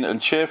retain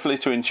and cheerfully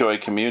to enjoy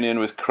communion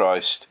with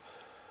Christ.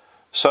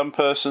 Some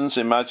persons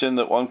imagine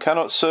that one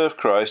cannot serve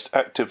Christ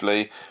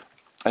actively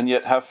and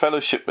yet have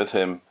fellowship with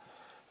him.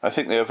 I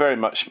think they are very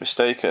much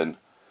mistaken.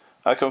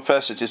 I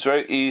confess it is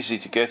very easy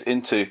to get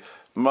into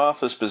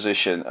Martha's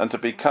position and to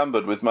be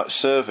cumbered with much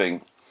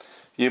serving.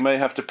 You may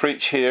have to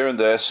preach here and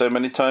there so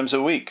many times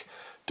a week,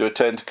 to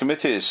attend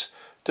committees,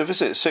 to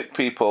visit sick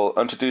people,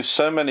 and to do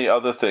so many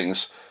other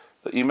things,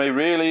 that you may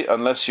really,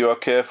 unless you are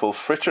careful,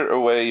 fritter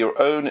away your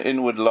own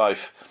inward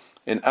life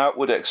in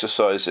outward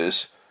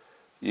exercises.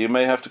 You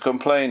may have to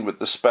complain with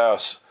the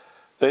spouse.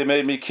 They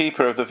made me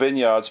keeper of the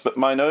vineyards, but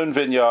mine own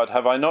vineyard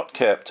have I not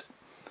kept.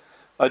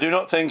 I do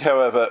not think,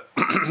 however,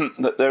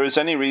 that there is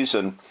any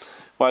reason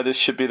why this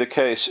should be the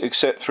case,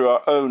 except through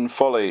our own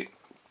folly.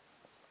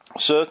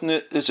 Certain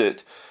is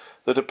it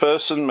that a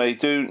person may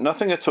do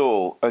nothing at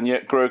all, and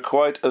yet grow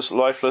quite as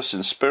lifeless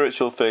in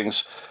spiritual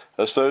things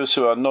as those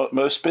who are not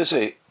most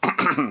busy.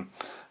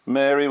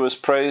 Mary was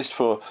praised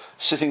for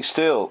sitting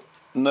still.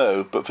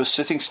 No, but for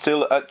sitting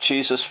still at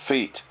Jesus'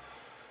 feet.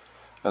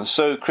 And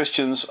so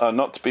Christians are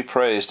not to be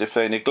praised if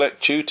they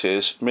neglect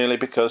duties merely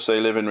because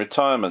they live in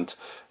retirement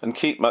and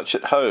keep much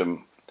at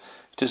home.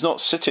 It is not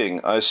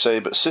sitting, I say,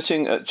 but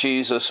sitting at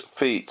Jesus'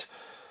 feet.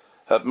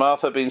 Had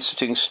Martha been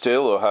sitting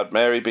still, or had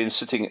Mary been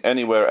sitting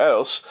anywhere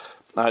else,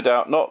 I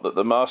doubt not that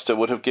the Master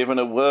would have given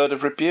a word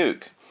of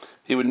rebuke.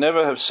 He would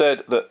never have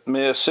said that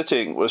mere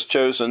sitting was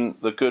chosen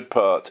the good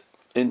part.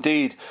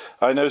 Indeed,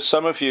 I know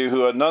some of you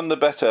who are none the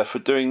better for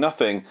doing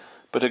nothing,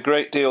 but a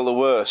great deal the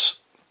worse.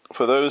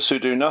 For those who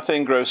do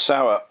nothing grow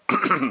sour,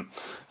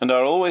 and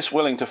are always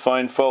willing to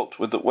find fault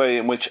with the way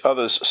in which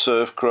others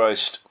serve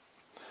Christ.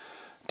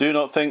 Do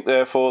not think,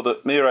 therefore,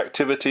 that mere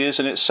activity is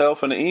in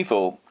itself an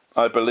evil.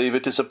 I believe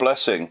it is a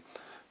blessing.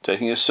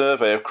 Taking a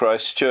survey of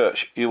Christ's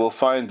church, you will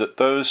find that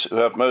those who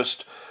have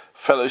most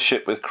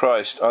fellowship with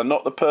Christ are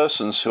not the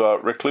persons who are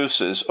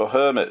recluses or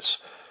hermits,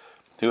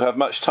 who have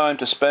much time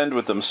to spend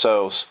with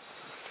themselves,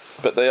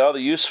 but they are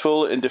the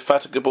useful,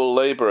 indefatigable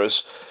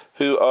labourers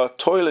who are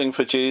toiling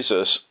for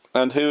Jesus,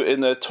 and who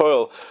in their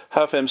toil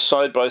have him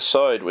side by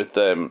side with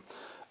them,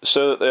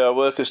 so that they are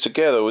workers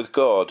together with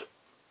God.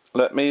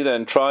 Let me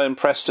then try and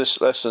press this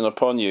lesson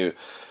upon you,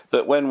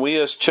 that when we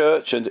as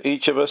church and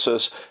each of us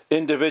as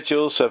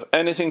individuals have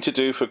anything to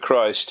do for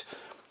Christ,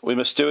 we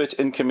must do it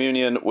in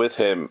communion with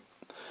him.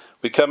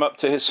 We come up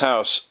to his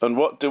house, and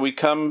what do we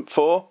come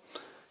for?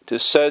 It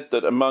is said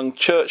that among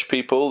church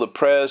people the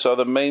prayers are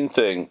the main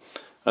thing,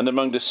 and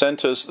among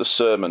dissenters the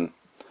sermon.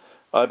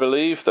 I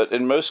believe that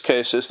in most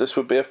cases this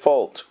would be a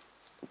fault.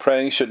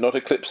 Praying should not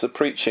eclipse the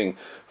preaching,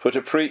 for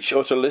to preach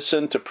or to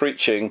listen to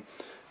preaching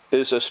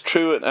is as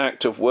true an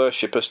act of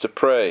worship as to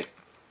pray.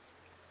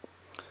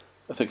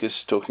 I think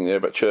it's talking there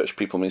about church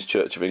people means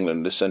Church of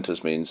England,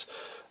 dissenters means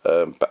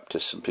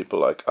Baptists and people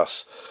like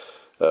us.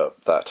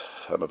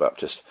 I'm a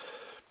Baptist.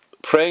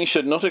 Praying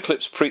should not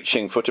eclipse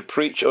preaching, for to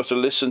preach or to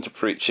listen to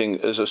preaching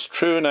is as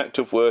true an act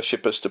of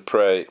worship as to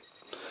pray.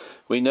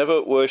 We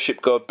never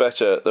worship God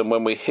better than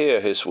when we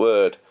hear his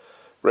word,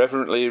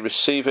 reverently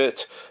receive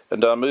it,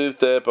 and are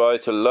moved thereby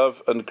to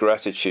love and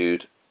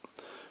gratitude.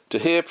 To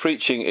hear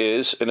preaching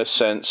is, in a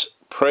sense,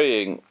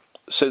 praying,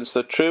 since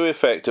the true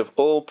effect of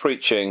all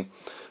preaching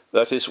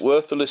that is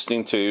worth the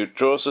listening to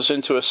draws us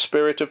into a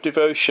spirit of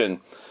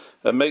devotion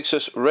and makes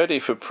us ready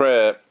for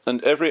prayer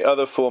and every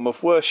other form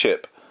of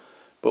worship.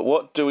 But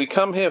what do we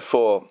come here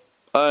for?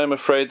 I am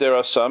afraid there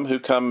are some who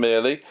come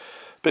merely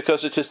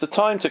because it is the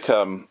time to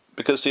come,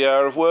 because the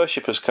hour of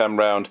worship has come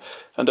round,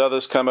 and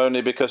others come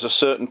only because a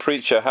certain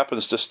preacher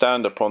happens to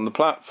stand upon the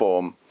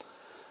platform.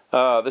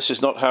 This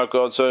is not how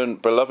God's own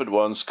beloved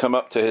ones come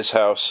up to his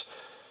house.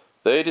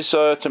 They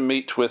desire to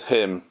meet with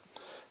him.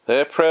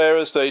 Their prayer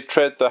as they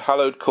tread the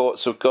hallowed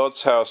courts of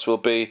God's house will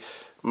be,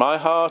 "My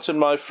heart and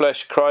my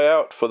flesh cry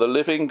out for the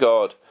living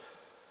God."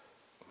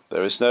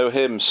 There is no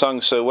hymn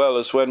sung so well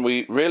as when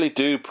we really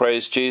do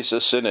praise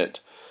Jesus in it.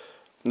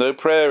 No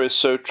prayer is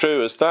so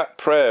true as that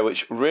prayer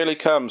which really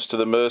comes to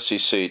the mercy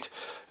seat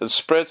and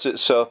spreads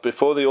itself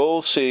before the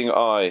all-seeing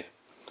eye.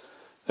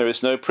 There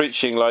is no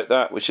preaching like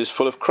that which is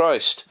full of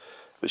Christ,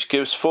 which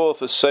gives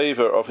forth a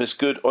savour of his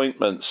good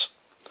ointments.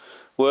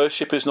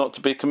 Worship is not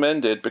to be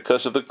commended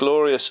because of the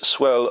glorious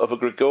swell of a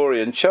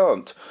Gregorian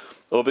chant,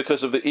 or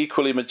because of the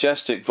equally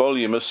majestic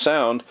volume of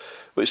sound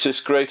which this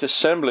great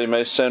assembly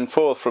may send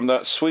forth from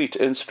that sweet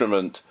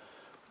instrument,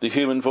 the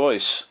human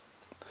voice.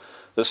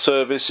 The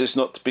service is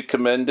not to be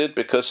commended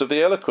because of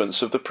the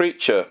eloquence of the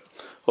preacher,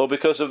 or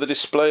because of the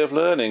display of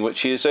learning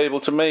which he is able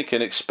to make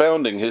in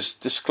expounding his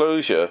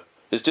discourse.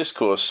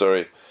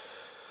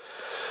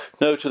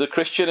 No, to the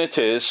Christian it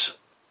is,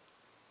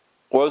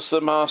 was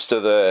the Master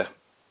there?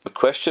 The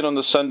question on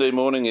the Sunday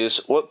morning is,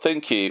 what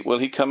think ye, will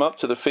he come up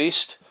to the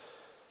feast?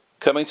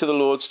 Coming to the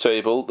Lord's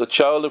table, the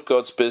child of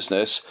God's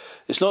business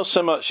is not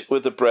so much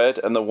with the bread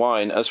and the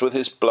wine as with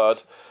his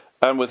blood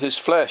and with his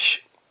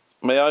flesh.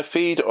 May I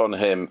feed on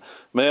him,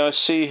 may I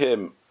see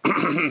him,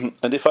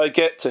 and if I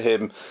get to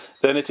him,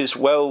 then it is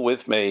well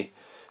with me.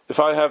 If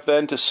I have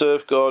then to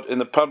serve God in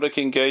the public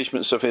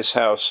engagements of his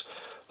house,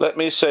 let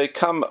me say,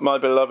 "Come, my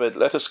beloved,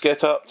 let us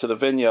get up to the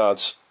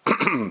vineyards."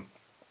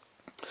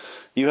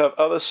 You have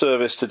other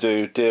service to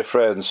do, dear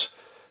friends.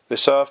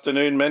 This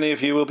afternoon many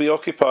of you will be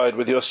occupied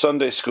with your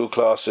Sunday school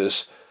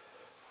classes.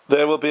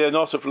 There will be a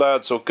knot of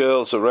lads or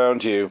girls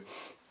around you.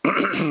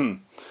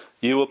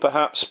 You will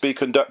perhaps be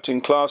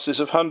conducting classes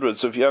of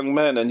hundreds of young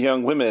men and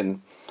young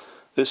women.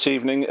 This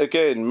evening,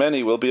 again,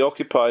 many will be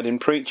occupied in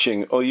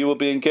preaching, or you will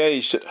be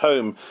engaged at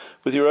home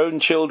with your own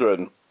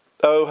children.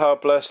 Oh, how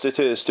blessed it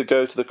is to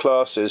go to the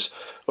classes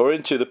or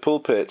into the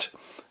pulpit,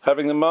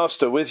 having the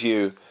master with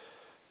you.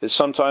 It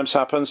sometimes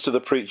happens to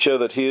the preacher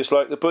that he is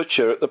like the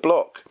butcher at the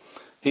block.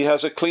 He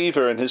has a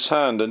cleaver in his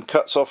hand and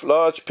cuts off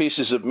large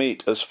pieces of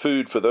meat as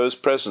food for those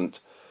present,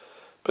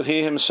 but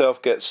he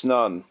himself gets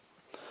none.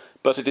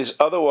 But it is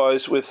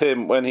otherwise with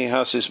him when he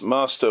has his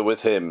master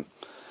with him.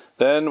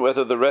 Then,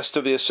 whether the rest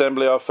of the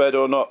assembly are fed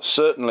or not,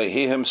 certainly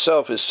he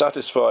himself is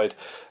satisfied,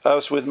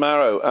 as with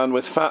marrow and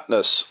with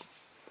fatness.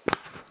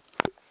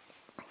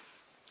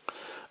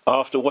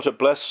 After what a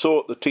blessed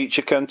sort the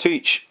teacher can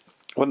teach,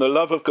 when the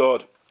love of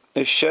God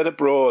is shed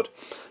abroad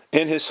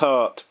in his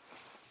heart.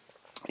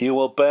 You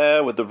will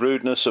bear with the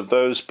rudeness of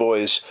those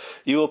boys.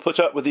 You will put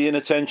up with the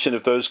inattention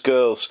of those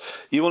girls.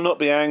 You will not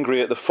be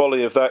angry at the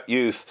folly of that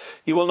youth.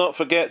 You will not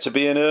forget to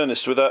be in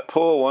earnest with that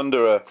poor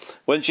wanderer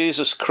when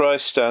Jesus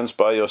Christ stands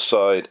by your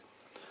side.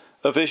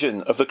 A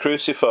vision of the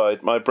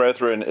crucified, my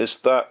brethren, is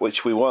that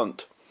which we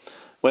want.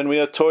 When we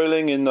are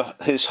toiling in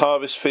his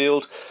harvest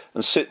field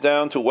and sit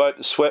down to wipe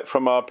the sweat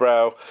from our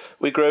brow,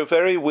 we grow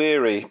very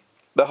weary.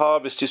 The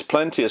harvest is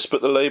plenteous,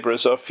 but the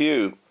labourers are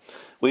few.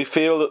 We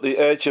feel that the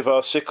edge of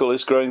our sickle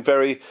is growing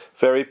very,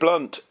 very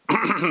blunt,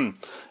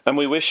 and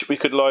we wish we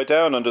could lie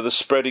down under the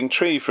spreading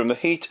tree from the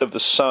heat of the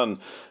sun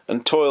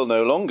and toil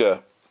no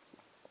longer.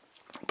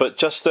 But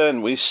just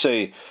then we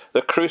see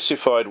the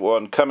crucified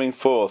one coming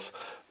forth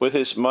with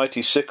his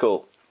mighty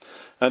sickle,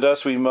 and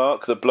as we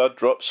mark the blood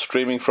drops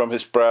streaming from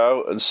his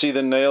brow and see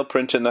the nail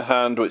print in the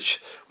hand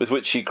with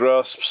which he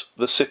grasps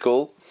the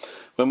sickle,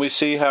 when we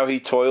see how he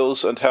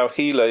toils and how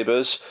he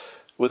labours,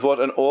 with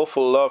what an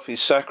awful love he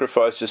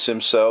sacrifices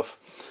himself,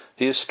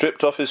 he has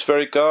stripped off his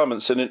very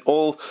garments, and in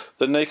all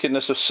the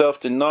nakedness of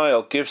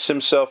self-denial gives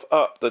himself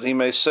up that he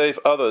may save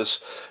others,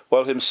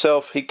 while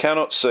himself he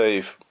cannot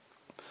save.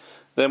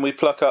 Then we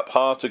pluck up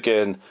heart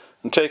again,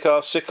 and take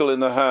our sickle in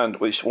the hand,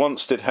 which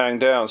once did hang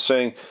down,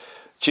 saying,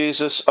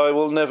 Jesus, I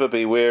will never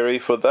be weary,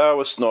 for thou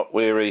wast not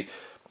weary,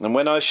 and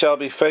when I shall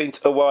be faint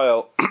a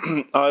while,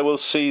 I will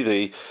see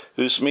thee,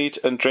 whose meat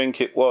and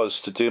drink it was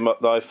to do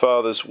thy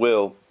Father's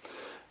will.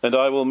 And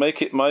I will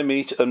make it my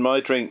meat and my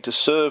drink to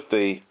serve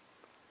thee.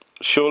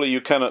 Surely you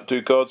cannot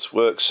do God's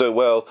work so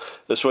well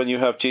as when you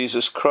have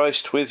Jesus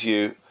Christ with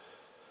you.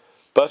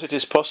 But it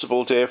is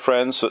possible, dear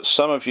friends, that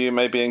some of you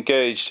may be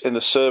engaged in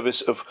the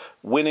service of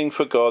winning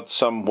for God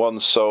some one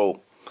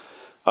soul.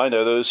 I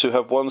know those who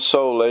have one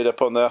soul laid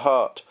up on their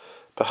heart.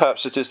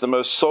 Perhaps it is the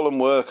most solemn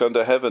work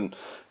under heaven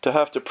to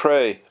have to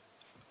pray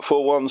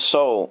for one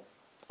soul.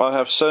 I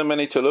have so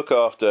many to look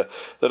after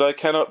that I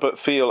cannot but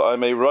feel I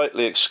may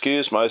rightly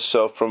excuse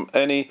myself from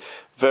any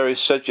very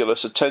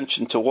sedulous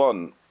attention to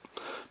one.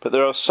 But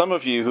there are some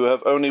of you who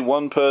have only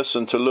one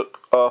person to look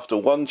after,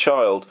 one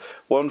child,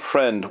 one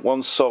friend,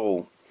 one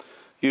soul.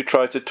 You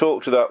tried to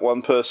talk to that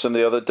one person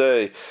the other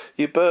day.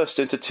 You burst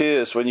into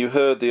tears when you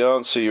heard the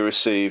answer you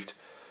received.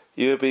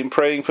 You have been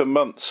praying for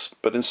months,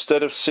 but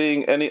instead of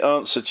seeing any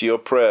answer to your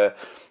prayer,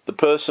 the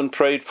person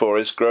prayed for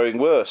is growing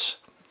worse.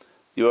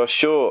 You are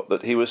sure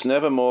that he was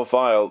never more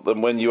vile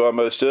than when you are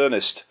most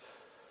earnest.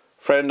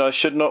 Friend, I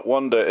should not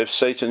wonder if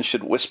Satan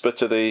should whisper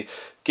to thee,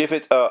 Give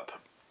it up.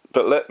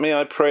 But let me,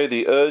 I pray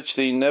thee, urge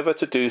thee never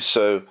to do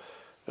so.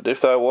 And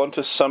if thou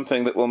wantest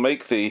something that will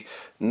make thee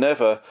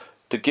never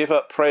to give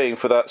up praying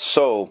for that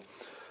soul,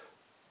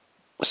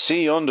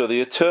 see yonder the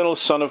eternal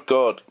Son of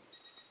God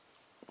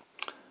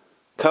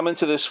come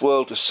into this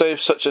world to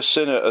save such a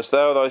sinner as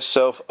thou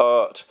thyself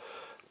art.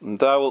 And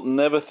thou wilt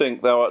never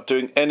think thou art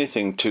doing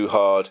anything too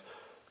hard.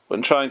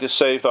 When trying to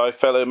save thy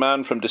fellow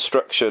man from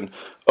destruction,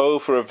 oh,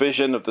 for a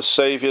vision of the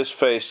Saviour's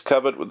face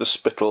covered with the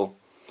spittle.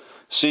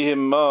 See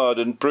him marred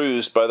and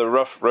bruised by the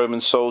rough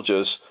Roman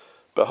soldiers.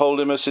 Behold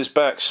him as his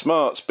back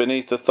smarts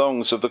beneath the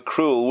thongs of the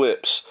cruel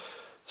whips.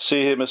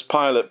 See him as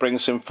Pilate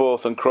brings him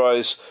forth and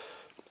cries,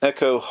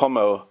 Ecce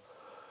homo,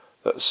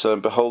 that's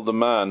behold the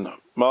man.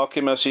 Mark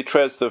him as he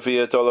treads the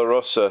Via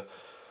Dolorosa.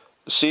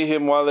 See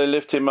him while they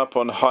lift him up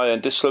on high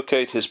and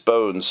dislocate his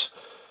bones.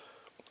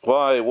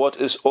 Why, what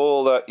is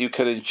all that you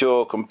can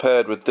endure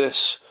compared with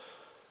this?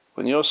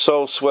 When your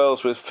soul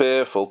swells with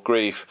fearful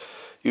grief,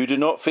 you do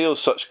not feel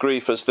such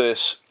grief as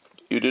this.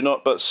 You do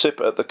not but sip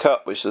at the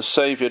cup which the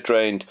Saviour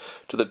drained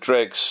to the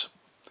dregs.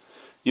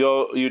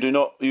 You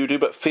do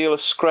but feel a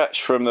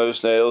scratch from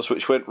those nails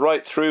which went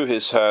right through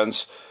his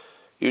hands.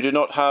 You do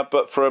not have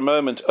but for a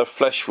moment a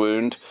flesh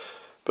wound,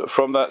 but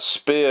from that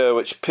spear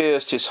which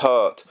pierced his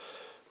heart.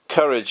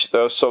 Courage,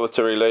 thou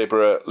solitary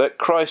labourer, let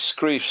Christ's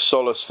grief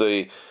solace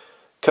thee.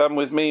 Come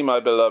with me, my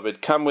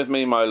beloved, come with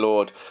me, my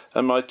Lord,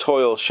 and my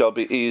toil shall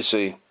be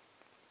easy.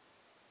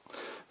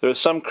 There are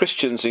some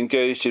Christians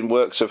engaged in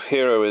works of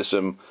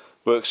heroism,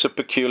 works of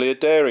peculiar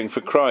daring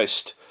for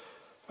Christ.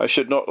 I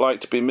should not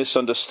like to be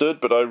misunderstood,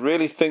 but I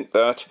really think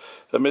that,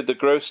 amid the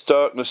gross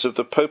darkness of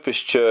the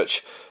Popish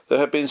Church, there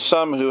have been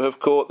some who have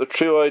caught the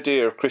true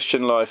idea of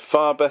Christian life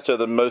far better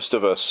than most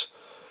of us.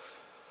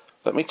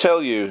 Let me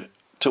tell you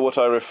to what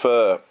I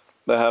refer.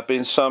 There have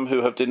been some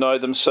who have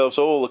denied themselves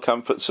all the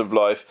comforts of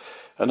life,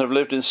 and have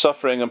lived in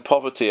suffering and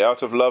poverty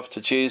out of love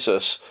to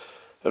Jesus,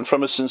 and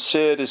from a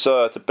sincere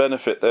desire to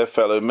benefit their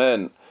fellow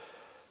men.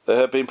 There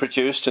have been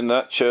produced in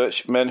that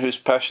church men whose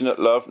passionate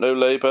love no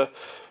labour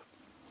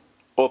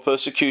or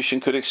persecution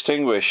could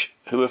extinguish,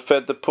 who have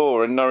fed the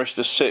poor and nourished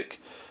the sick,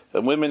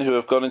 and women who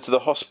have gone into the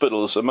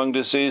hospitals among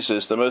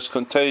diseases the most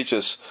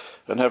contagious,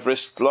 and have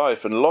risked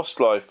life and lost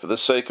life for the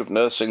sake of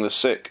nursing the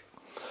sick.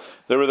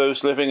 There are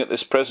those living at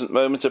this present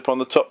moment upon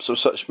the tops of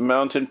such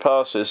mountain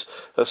passes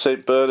as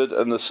St. Bernard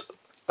and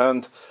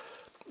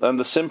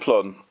the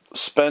Simplon,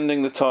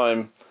 spending the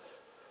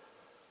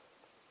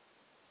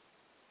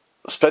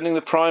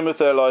prime of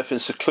their life in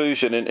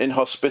seclusion in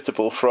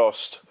inhospitable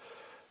frost,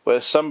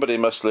 where somebody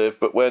must live,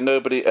 but where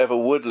nobody ever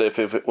would live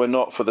if it were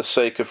not for the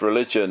sake of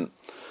religion,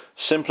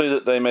 simply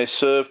that they may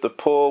serve the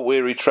poor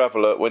weary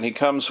traveller when he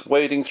comes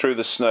wading through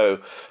the snow,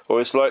 or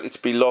is likely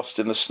to be lost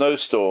in the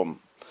snowstorm.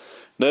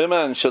 No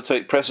man shall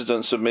take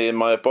precedence of me in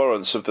my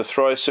abhorrence of the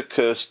thrice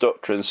accursed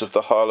doctrines of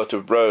the harlot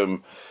of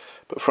Rome,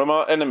 but from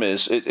our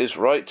enemies it is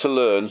right to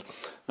learn,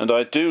 and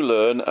I do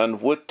learn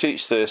and would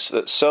teach this,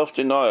 that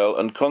self-denial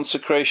and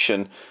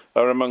consecration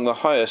are among the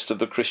highest of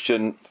the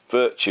Christian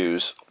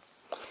virtues.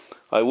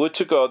 I would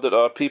to God that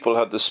our people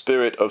had the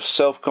spirit of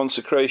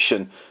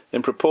self-consecration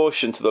in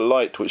proportion to the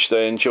light which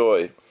they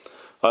enjoy.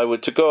 I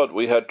would to God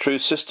we had true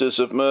sisters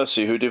of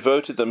mercy who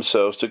devoted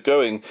themselves to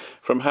going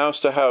from house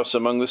to house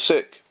among the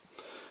sick.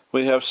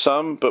 We have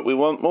some, but we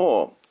want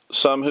more.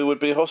 Some who would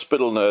be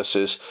hospital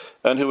nurses,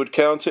 and who would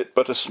count it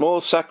but a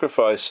small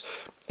sacrifice,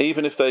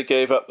 even if they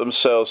gave up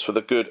themselves for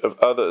the good of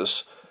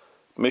others.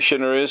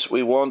 Missionaries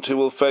we want who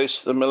will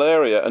face the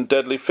malaria and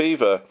deadly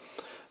fever.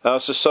 Our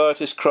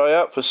societies cry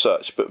out for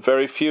such, but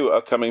very few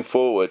are coming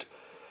forward.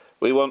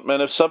 We want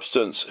men of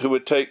substance who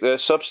would take their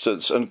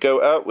substance and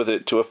go out with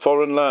it to a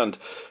foreign land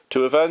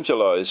to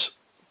evangelize.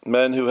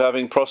 Men who,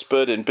 having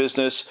prospered in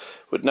business,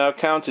 would now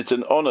count it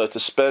an honour to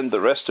spend the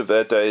rest of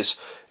their days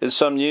in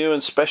some new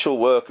and special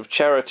work of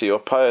charity or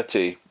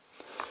piety.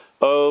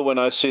 Oh, when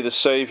I see the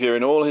Saviour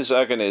in all his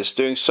agonies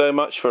doing so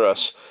much for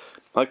us,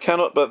 I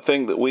cannot but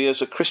think that we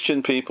as a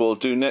Christian people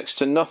do next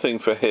to nothing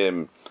for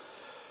him.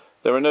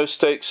 There are no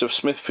stakes of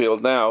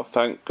Smithfield now,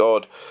 thank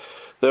God.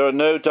 There are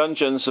no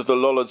dungeons of the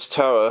Lollards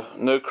Tower,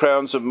 no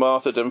crowns of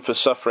martyrdom for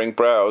suffering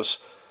brows.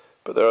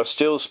 But there are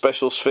still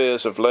special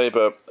spheres of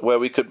labour where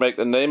we could make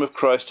the name of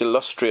Christ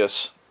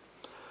illustrious.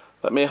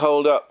 Let me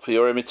hold up for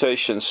your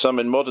imitation some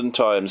in modern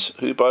times,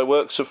 who by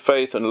works of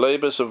faith and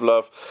labours of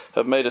love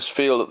have made us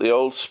feel that the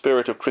old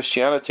spirit of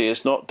Christianity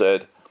is not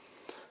dead.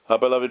 Our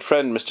beloved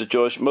friend Mr.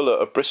 George Muller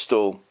of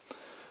Bristol,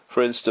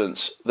 for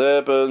instance,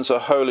 there burns a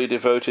holy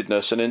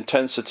devotedness, an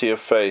intensity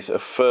of faith, a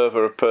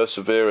fervour of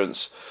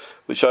perseverance,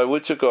 which I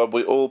would to God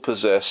we all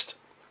possessed.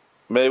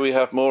 May we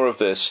have more of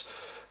this,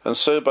 and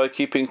so by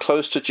keeping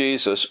close to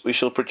Jesus we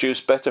shall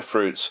produce better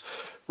fruits,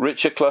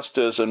 richer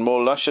clusters and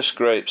more luscious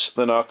grapes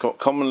than are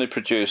commonly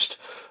produced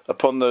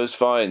upon those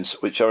vines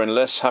which are in a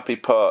less happy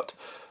part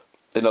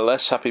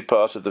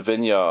of the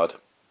vineyard.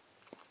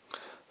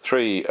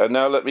 3. And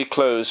now let me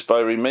close by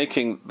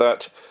remaking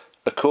that,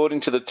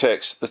 according to the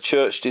text, the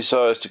Church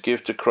desires to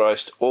give to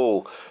Christ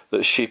all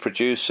that she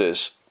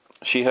produces.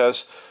 She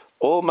has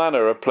all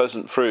manner of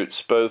pleasant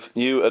fruits, both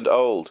new and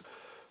old,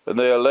 and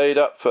they are laid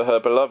up for her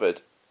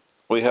beloved.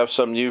 We have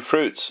some new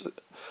fruits.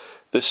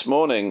 This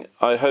morning,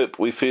 I hope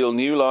we feel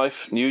new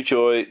life, new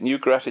joy, new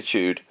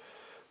gratitude.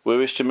 We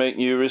wish to make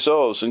new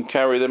resolves and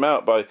carry them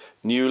out by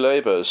new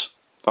labours.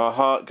 Our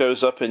heart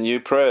goes up in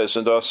new prayers,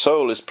 and our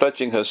soul is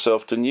pledging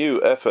herself to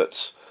new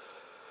efforts.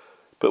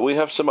 But we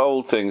have some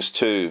old things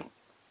too.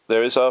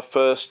 There is our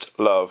first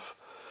love,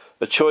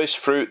 a choice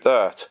fruit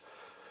that,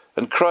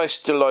 and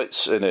Christ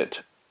delights in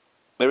it.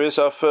 There is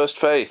our first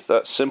faith,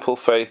 that simple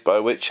faith by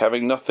which,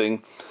 having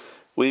nothing,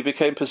 we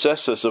became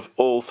possessors of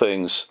all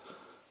things.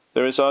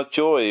 There is our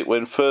joy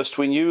when first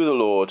we knew the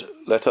Lord.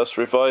 Let us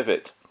revive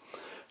it.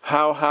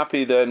 How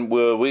happy then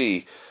were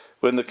we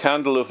when the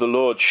candle of the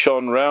Lord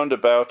shone round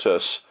about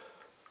us.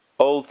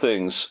 Old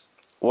things,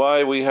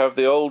 why we have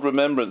the old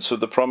remembrance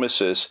of the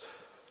promises.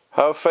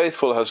 How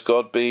faithful has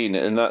God been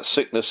in that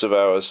sickness of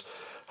ours.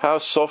 How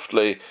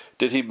softly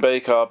did he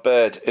make our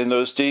bed in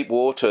those deep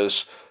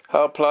waters.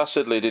 How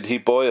placidly did he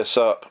buoy us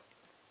up.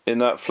 In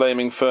that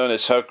flaming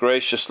furnace, how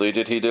graciously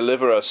did he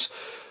deliver us,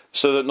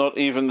 so that not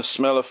even the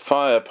smell of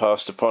fire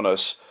passed upon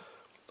us.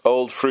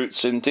 Old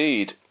fruits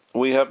indeed,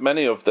 we have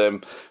many of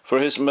them, for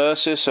his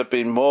mercies have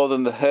been more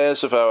than the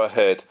hairs of our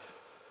head.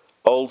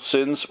 Old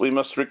sins we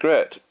must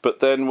regret, but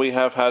then we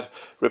have had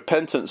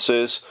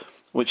repentances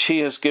which he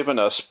has given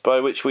us, by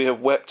which we have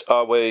wept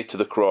our way to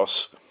the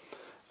cross,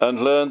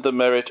 and learned the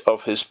merit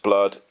of his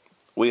blood.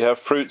 We have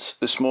fruits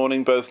this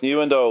morning, both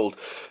new and old,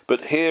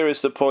 but here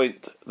is the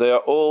point, they are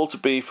all to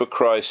be for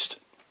Christ.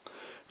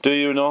 Do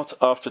you not,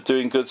 after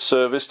doing good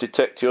service,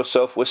 detect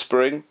yourself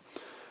whispering,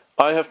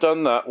 "I have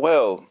done that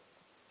well"?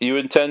 You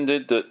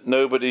intended that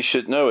nobody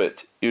should know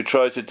it. You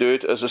tried to do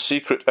it as a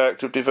secret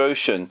act of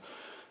devotion.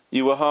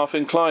 You were half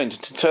inclined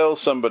to tell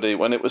somebody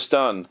when it was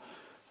done,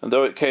 and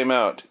though it came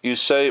out, you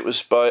say it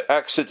was by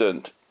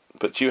accident,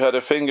 but you had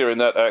a finger in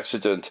that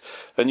accident,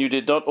 and you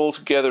did not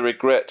altogether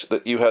regret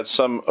that you had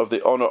some of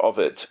the honour of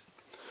it.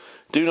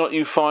 Do not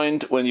you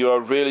find, when you are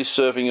really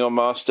serving your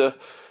master,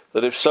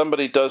 that if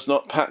somebody does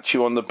not pat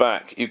you on the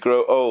back, you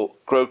grow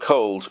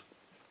cold?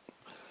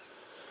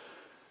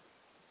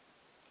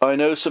 I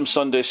know some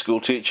Sunday school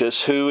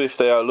teachers who, if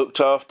they are looked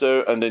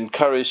after and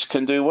encouraged,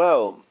 can do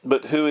well,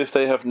 but who, if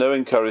they have no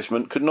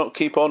encouragement, could not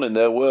keep on in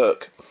their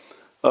work.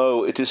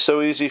 Oh, it is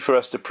so easy for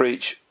us to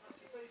preach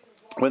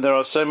when there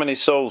are so many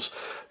souls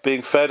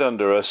being fed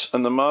under us,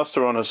 and the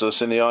Master honours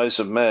us in the eyes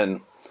of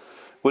men.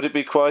 Would it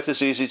be quite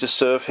as easy to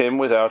serve him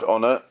without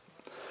honour?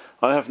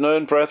 I have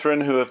known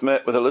brethren who have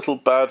met with a little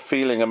bad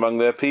feeling among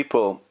their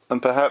people,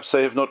 and perhaps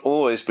they have not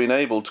always been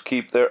able to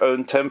keep their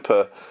own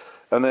temper,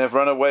 and they have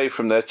run away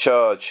from their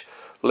charge,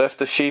 left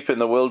the sheep in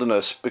the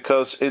wilderness,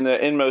 because in their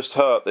inmost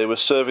heart they were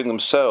serving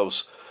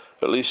themselves,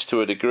 at least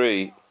to a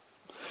degree.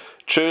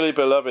 Truly,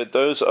 beloved,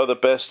 those are the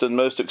best and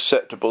most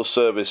acceptable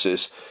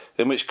services,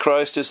 in which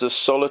Christ is the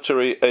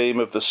solitary aim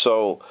of the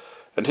soul,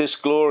 and his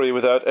glory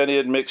without any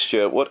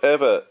admixture,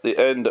 whatever the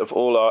end of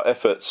all our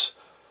efforts.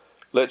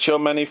 Let your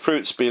many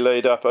fruits be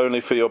laid up only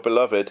for your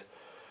beloved.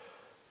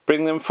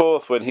 Bring them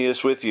forth when he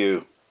is with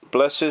you.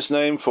 Bless his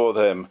name for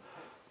them.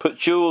 Put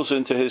jewels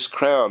into his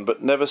crown,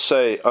 but never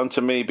say,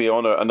 Unto me be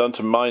honour, and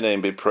unto my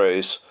name be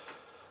praise.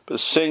 But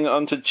sing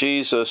unto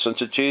Jesus, and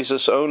to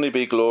Jesus only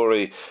be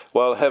glory,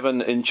 while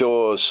heaven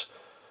endures.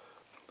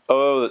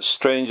 Oh, that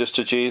strangers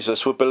to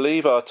Jesus would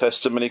believe our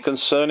testimony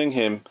concerning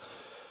him.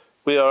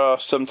 We are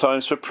asked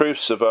sometimes for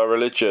proofs of our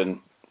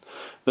religion.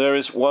 There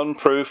is one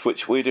proof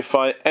which we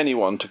defy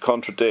anyone to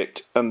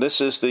contradict, and this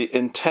is the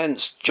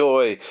intense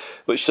joy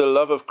which the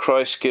love of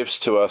Christ gives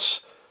to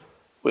us.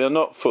 We are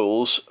not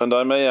fools, and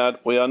I may add,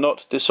 we are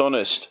not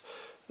dishonest,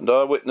 and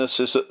our witness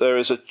is that there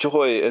is a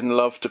joy in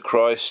love to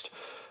Christ,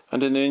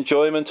 and in the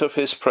enjoyment of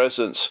his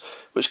presence,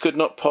 which could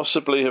not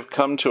possibly have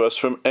come to us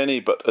from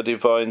any but a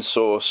divine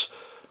source.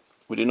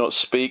 We do not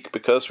speak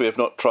because we have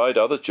not tried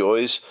other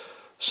joys.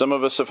 Some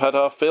of us have had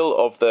our fill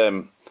of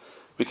them.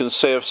 We can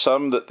say of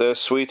some that their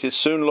sweet is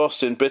soon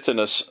lost in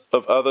bitterness,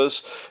 of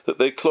others that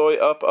they cloy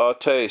up our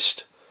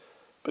taste.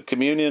 But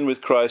communion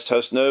with Christ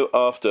has no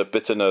after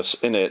bitterness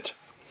in it.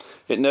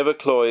 It never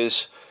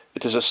cloys.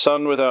 It is a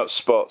sun without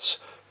spots.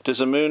 It is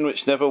a moon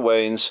which never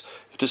wanes.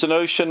 It is an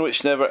ocean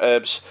which never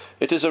ebbs.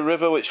 It is a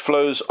river which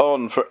flows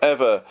on for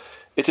ever.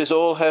 It is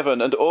all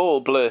heaven and all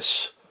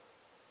bliss.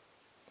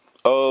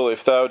 Oh,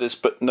 if thou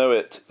didst but know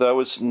it, thou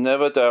wouldst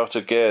never doubt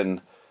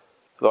again.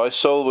 Thy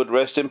soul would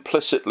rest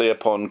implicitly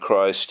upon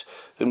Christ,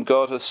 whom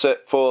God hath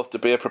set forth to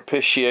be a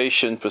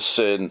propitiation for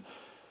sin.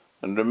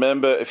 And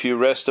remember, if you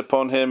rest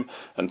upon him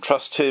and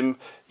trust him,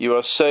 you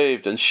are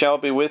saved, and shall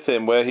be with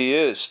him where he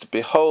is, to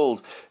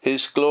behold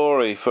his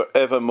glory for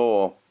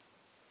evermore.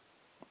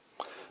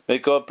 May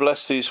God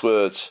bless these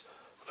words,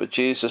 for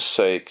Jesus'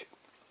 sake.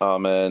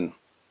 Amen.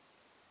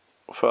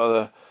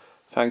 Father,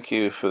 thank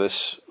you for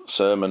this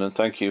sermon, and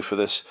thank you for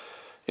this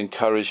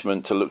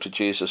encouragement to look to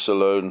Jesus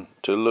alone,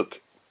 to look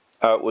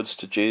outwards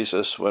to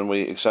Jesus when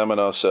we examine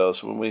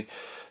ourselves. When we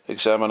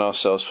examine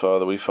ourselves,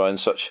 Father, we find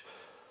such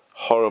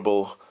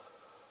horrible,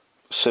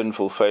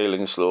 sinful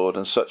failings, Lord,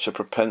 and such a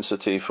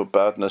propensity for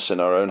badness in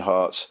our own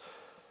hearts,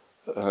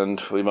 and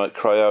we might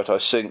cry out, I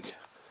sink.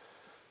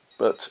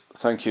 But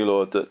thank you,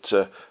 Lord,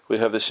 that we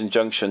have this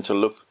injunction to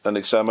look and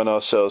examine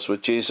ourselves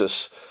with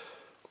Jesus.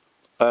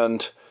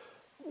 And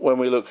when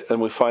we look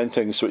and we find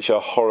things which are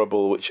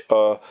horrible, which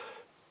are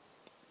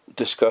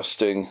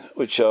disgusting,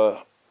 which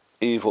are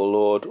evil,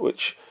 Lord,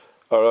 which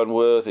are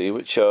unworthy,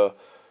 which are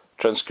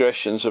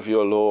transgressions of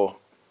your law,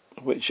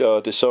 which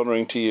are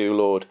dishonouring to you,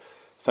 Lord,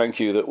 thank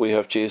you that we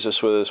have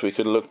Jesus with us. We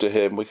can look to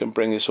him, we can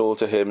bring this all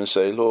to him and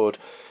say, Lord,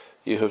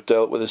 you have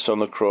dealt with us on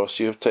the cross,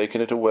 you have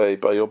taken it away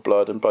by your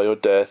blood and by your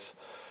death.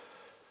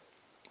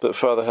 But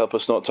Father, help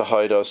us not to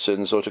hide our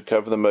sins or to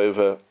cover them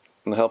over,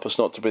 and help us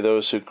not to be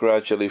those who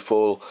gradually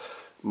fall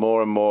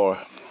more and more,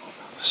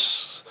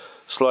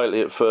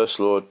 slightly at first,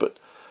 Lord, but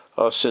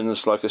our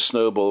sins, like a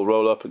snowball,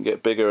 roll up and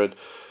get bigger, and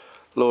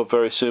Lord,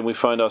 very soon we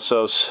find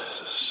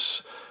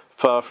ourselves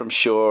far from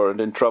shore and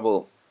in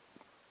trouble.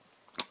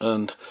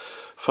 And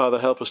Father,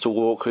 help us to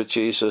walk with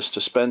Jesus,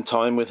 to spend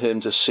time with him,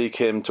 to seek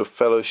him, to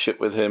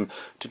fellowship with him,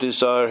 to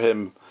desire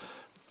him.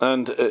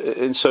 And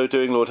in so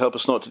doing, Lord, help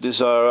us not to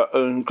desire our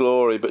own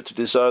glory, but to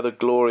desire the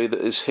glory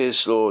that is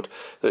his, Lord,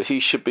 that he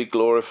should be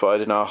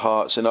glorified in our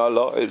hearts, in our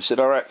lives, in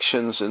our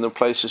actions, in the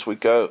places we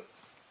go,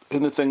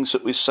 in the things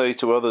that we say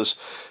to others,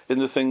 in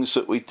the things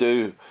that we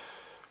do,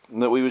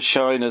 and that we would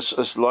shine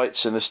as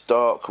lights in this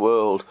dark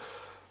world.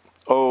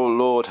 Oh,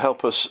 Lord,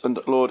 help us. And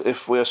Lord,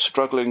 if we are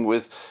struggling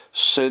with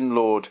sin,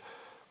 Lord,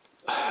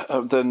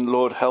 then,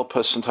 Lord, help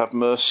us and have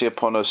mercy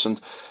upon us. And,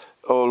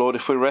 oh, Lord,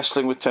 if we're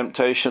wrestling with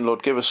temptation,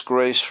 Lord, give us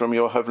grace from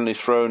your heavenly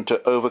throne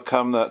to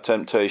overcome that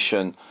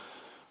temptation,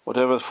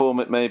 whatever form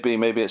it may be.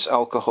 Maybe it's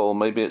alcohol,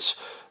 maybe it's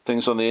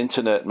things on the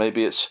internet,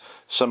 maybe it's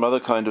some other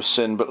kind of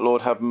sin. But,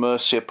 Lord, have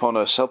mercy upon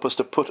us. Help us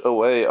to put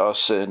away our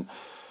sin.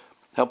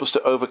 Help us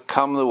to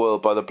overcome the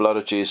world by the blood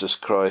of Jesus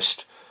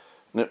Christ.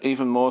 And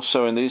even more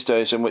so in these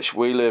days in which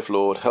we live,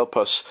 Lord, help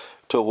us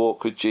to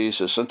walk with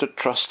Jesus and to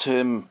trust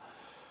him.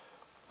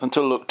 and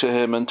to look to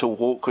him and to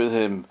walk with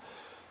him.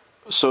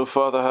 So,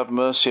 Father, have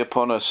mercy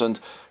upon us and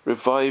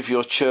revive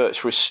your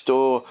church.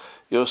 Restore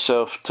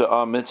yourself to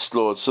our midst,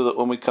 Lord, so that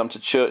when we come to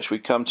church, we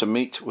come to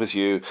meet with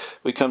you.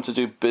 We come to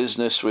do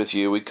business with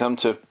you. We come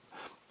to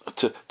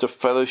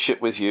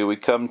fellowship with you. We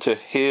come to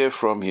hear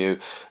from you,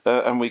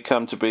 and we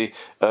come to be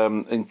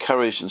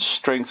encouraged and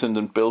strengthened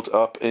and built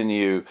up in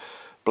you.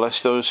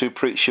 Bless those who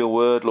preach your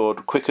word,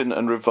 Lord. Quicken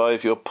and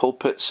revive your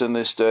pulpits in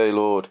this day,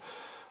 Lord.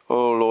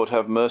 Oh, Lord,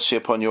 have mercy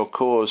upon your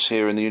cause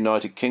here in the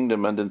United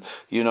Kingdom and in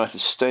the United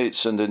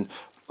States and in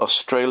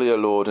Australia,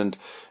 Lord, and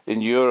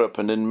in Europe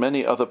and in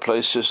many other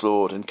places,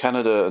 Lord, in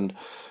Canada and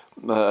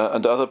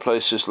other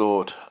places,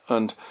 Lord.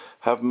 And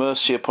have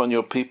mercy upon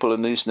your people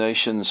in these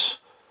nations.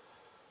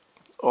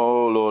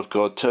 Oh, Lord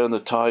God, turn the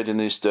tide in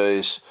these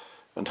days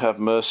and have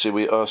mercy,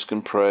 we ask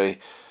and pray.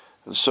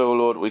 And so,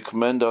 Lord, we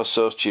commend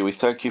ourselves to you. We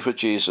thank you for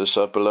Jesus,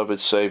 our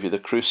beloved Saviour, the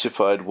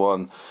crucified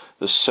one,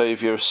 the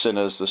Saviour of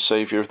sinners, the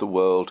Saviour of the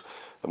world.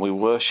 And we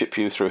worship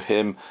you through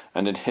him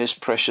and in his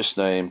precious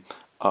name.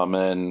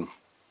 Amen.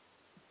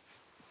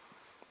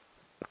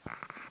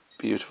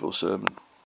 Beautiful sermon.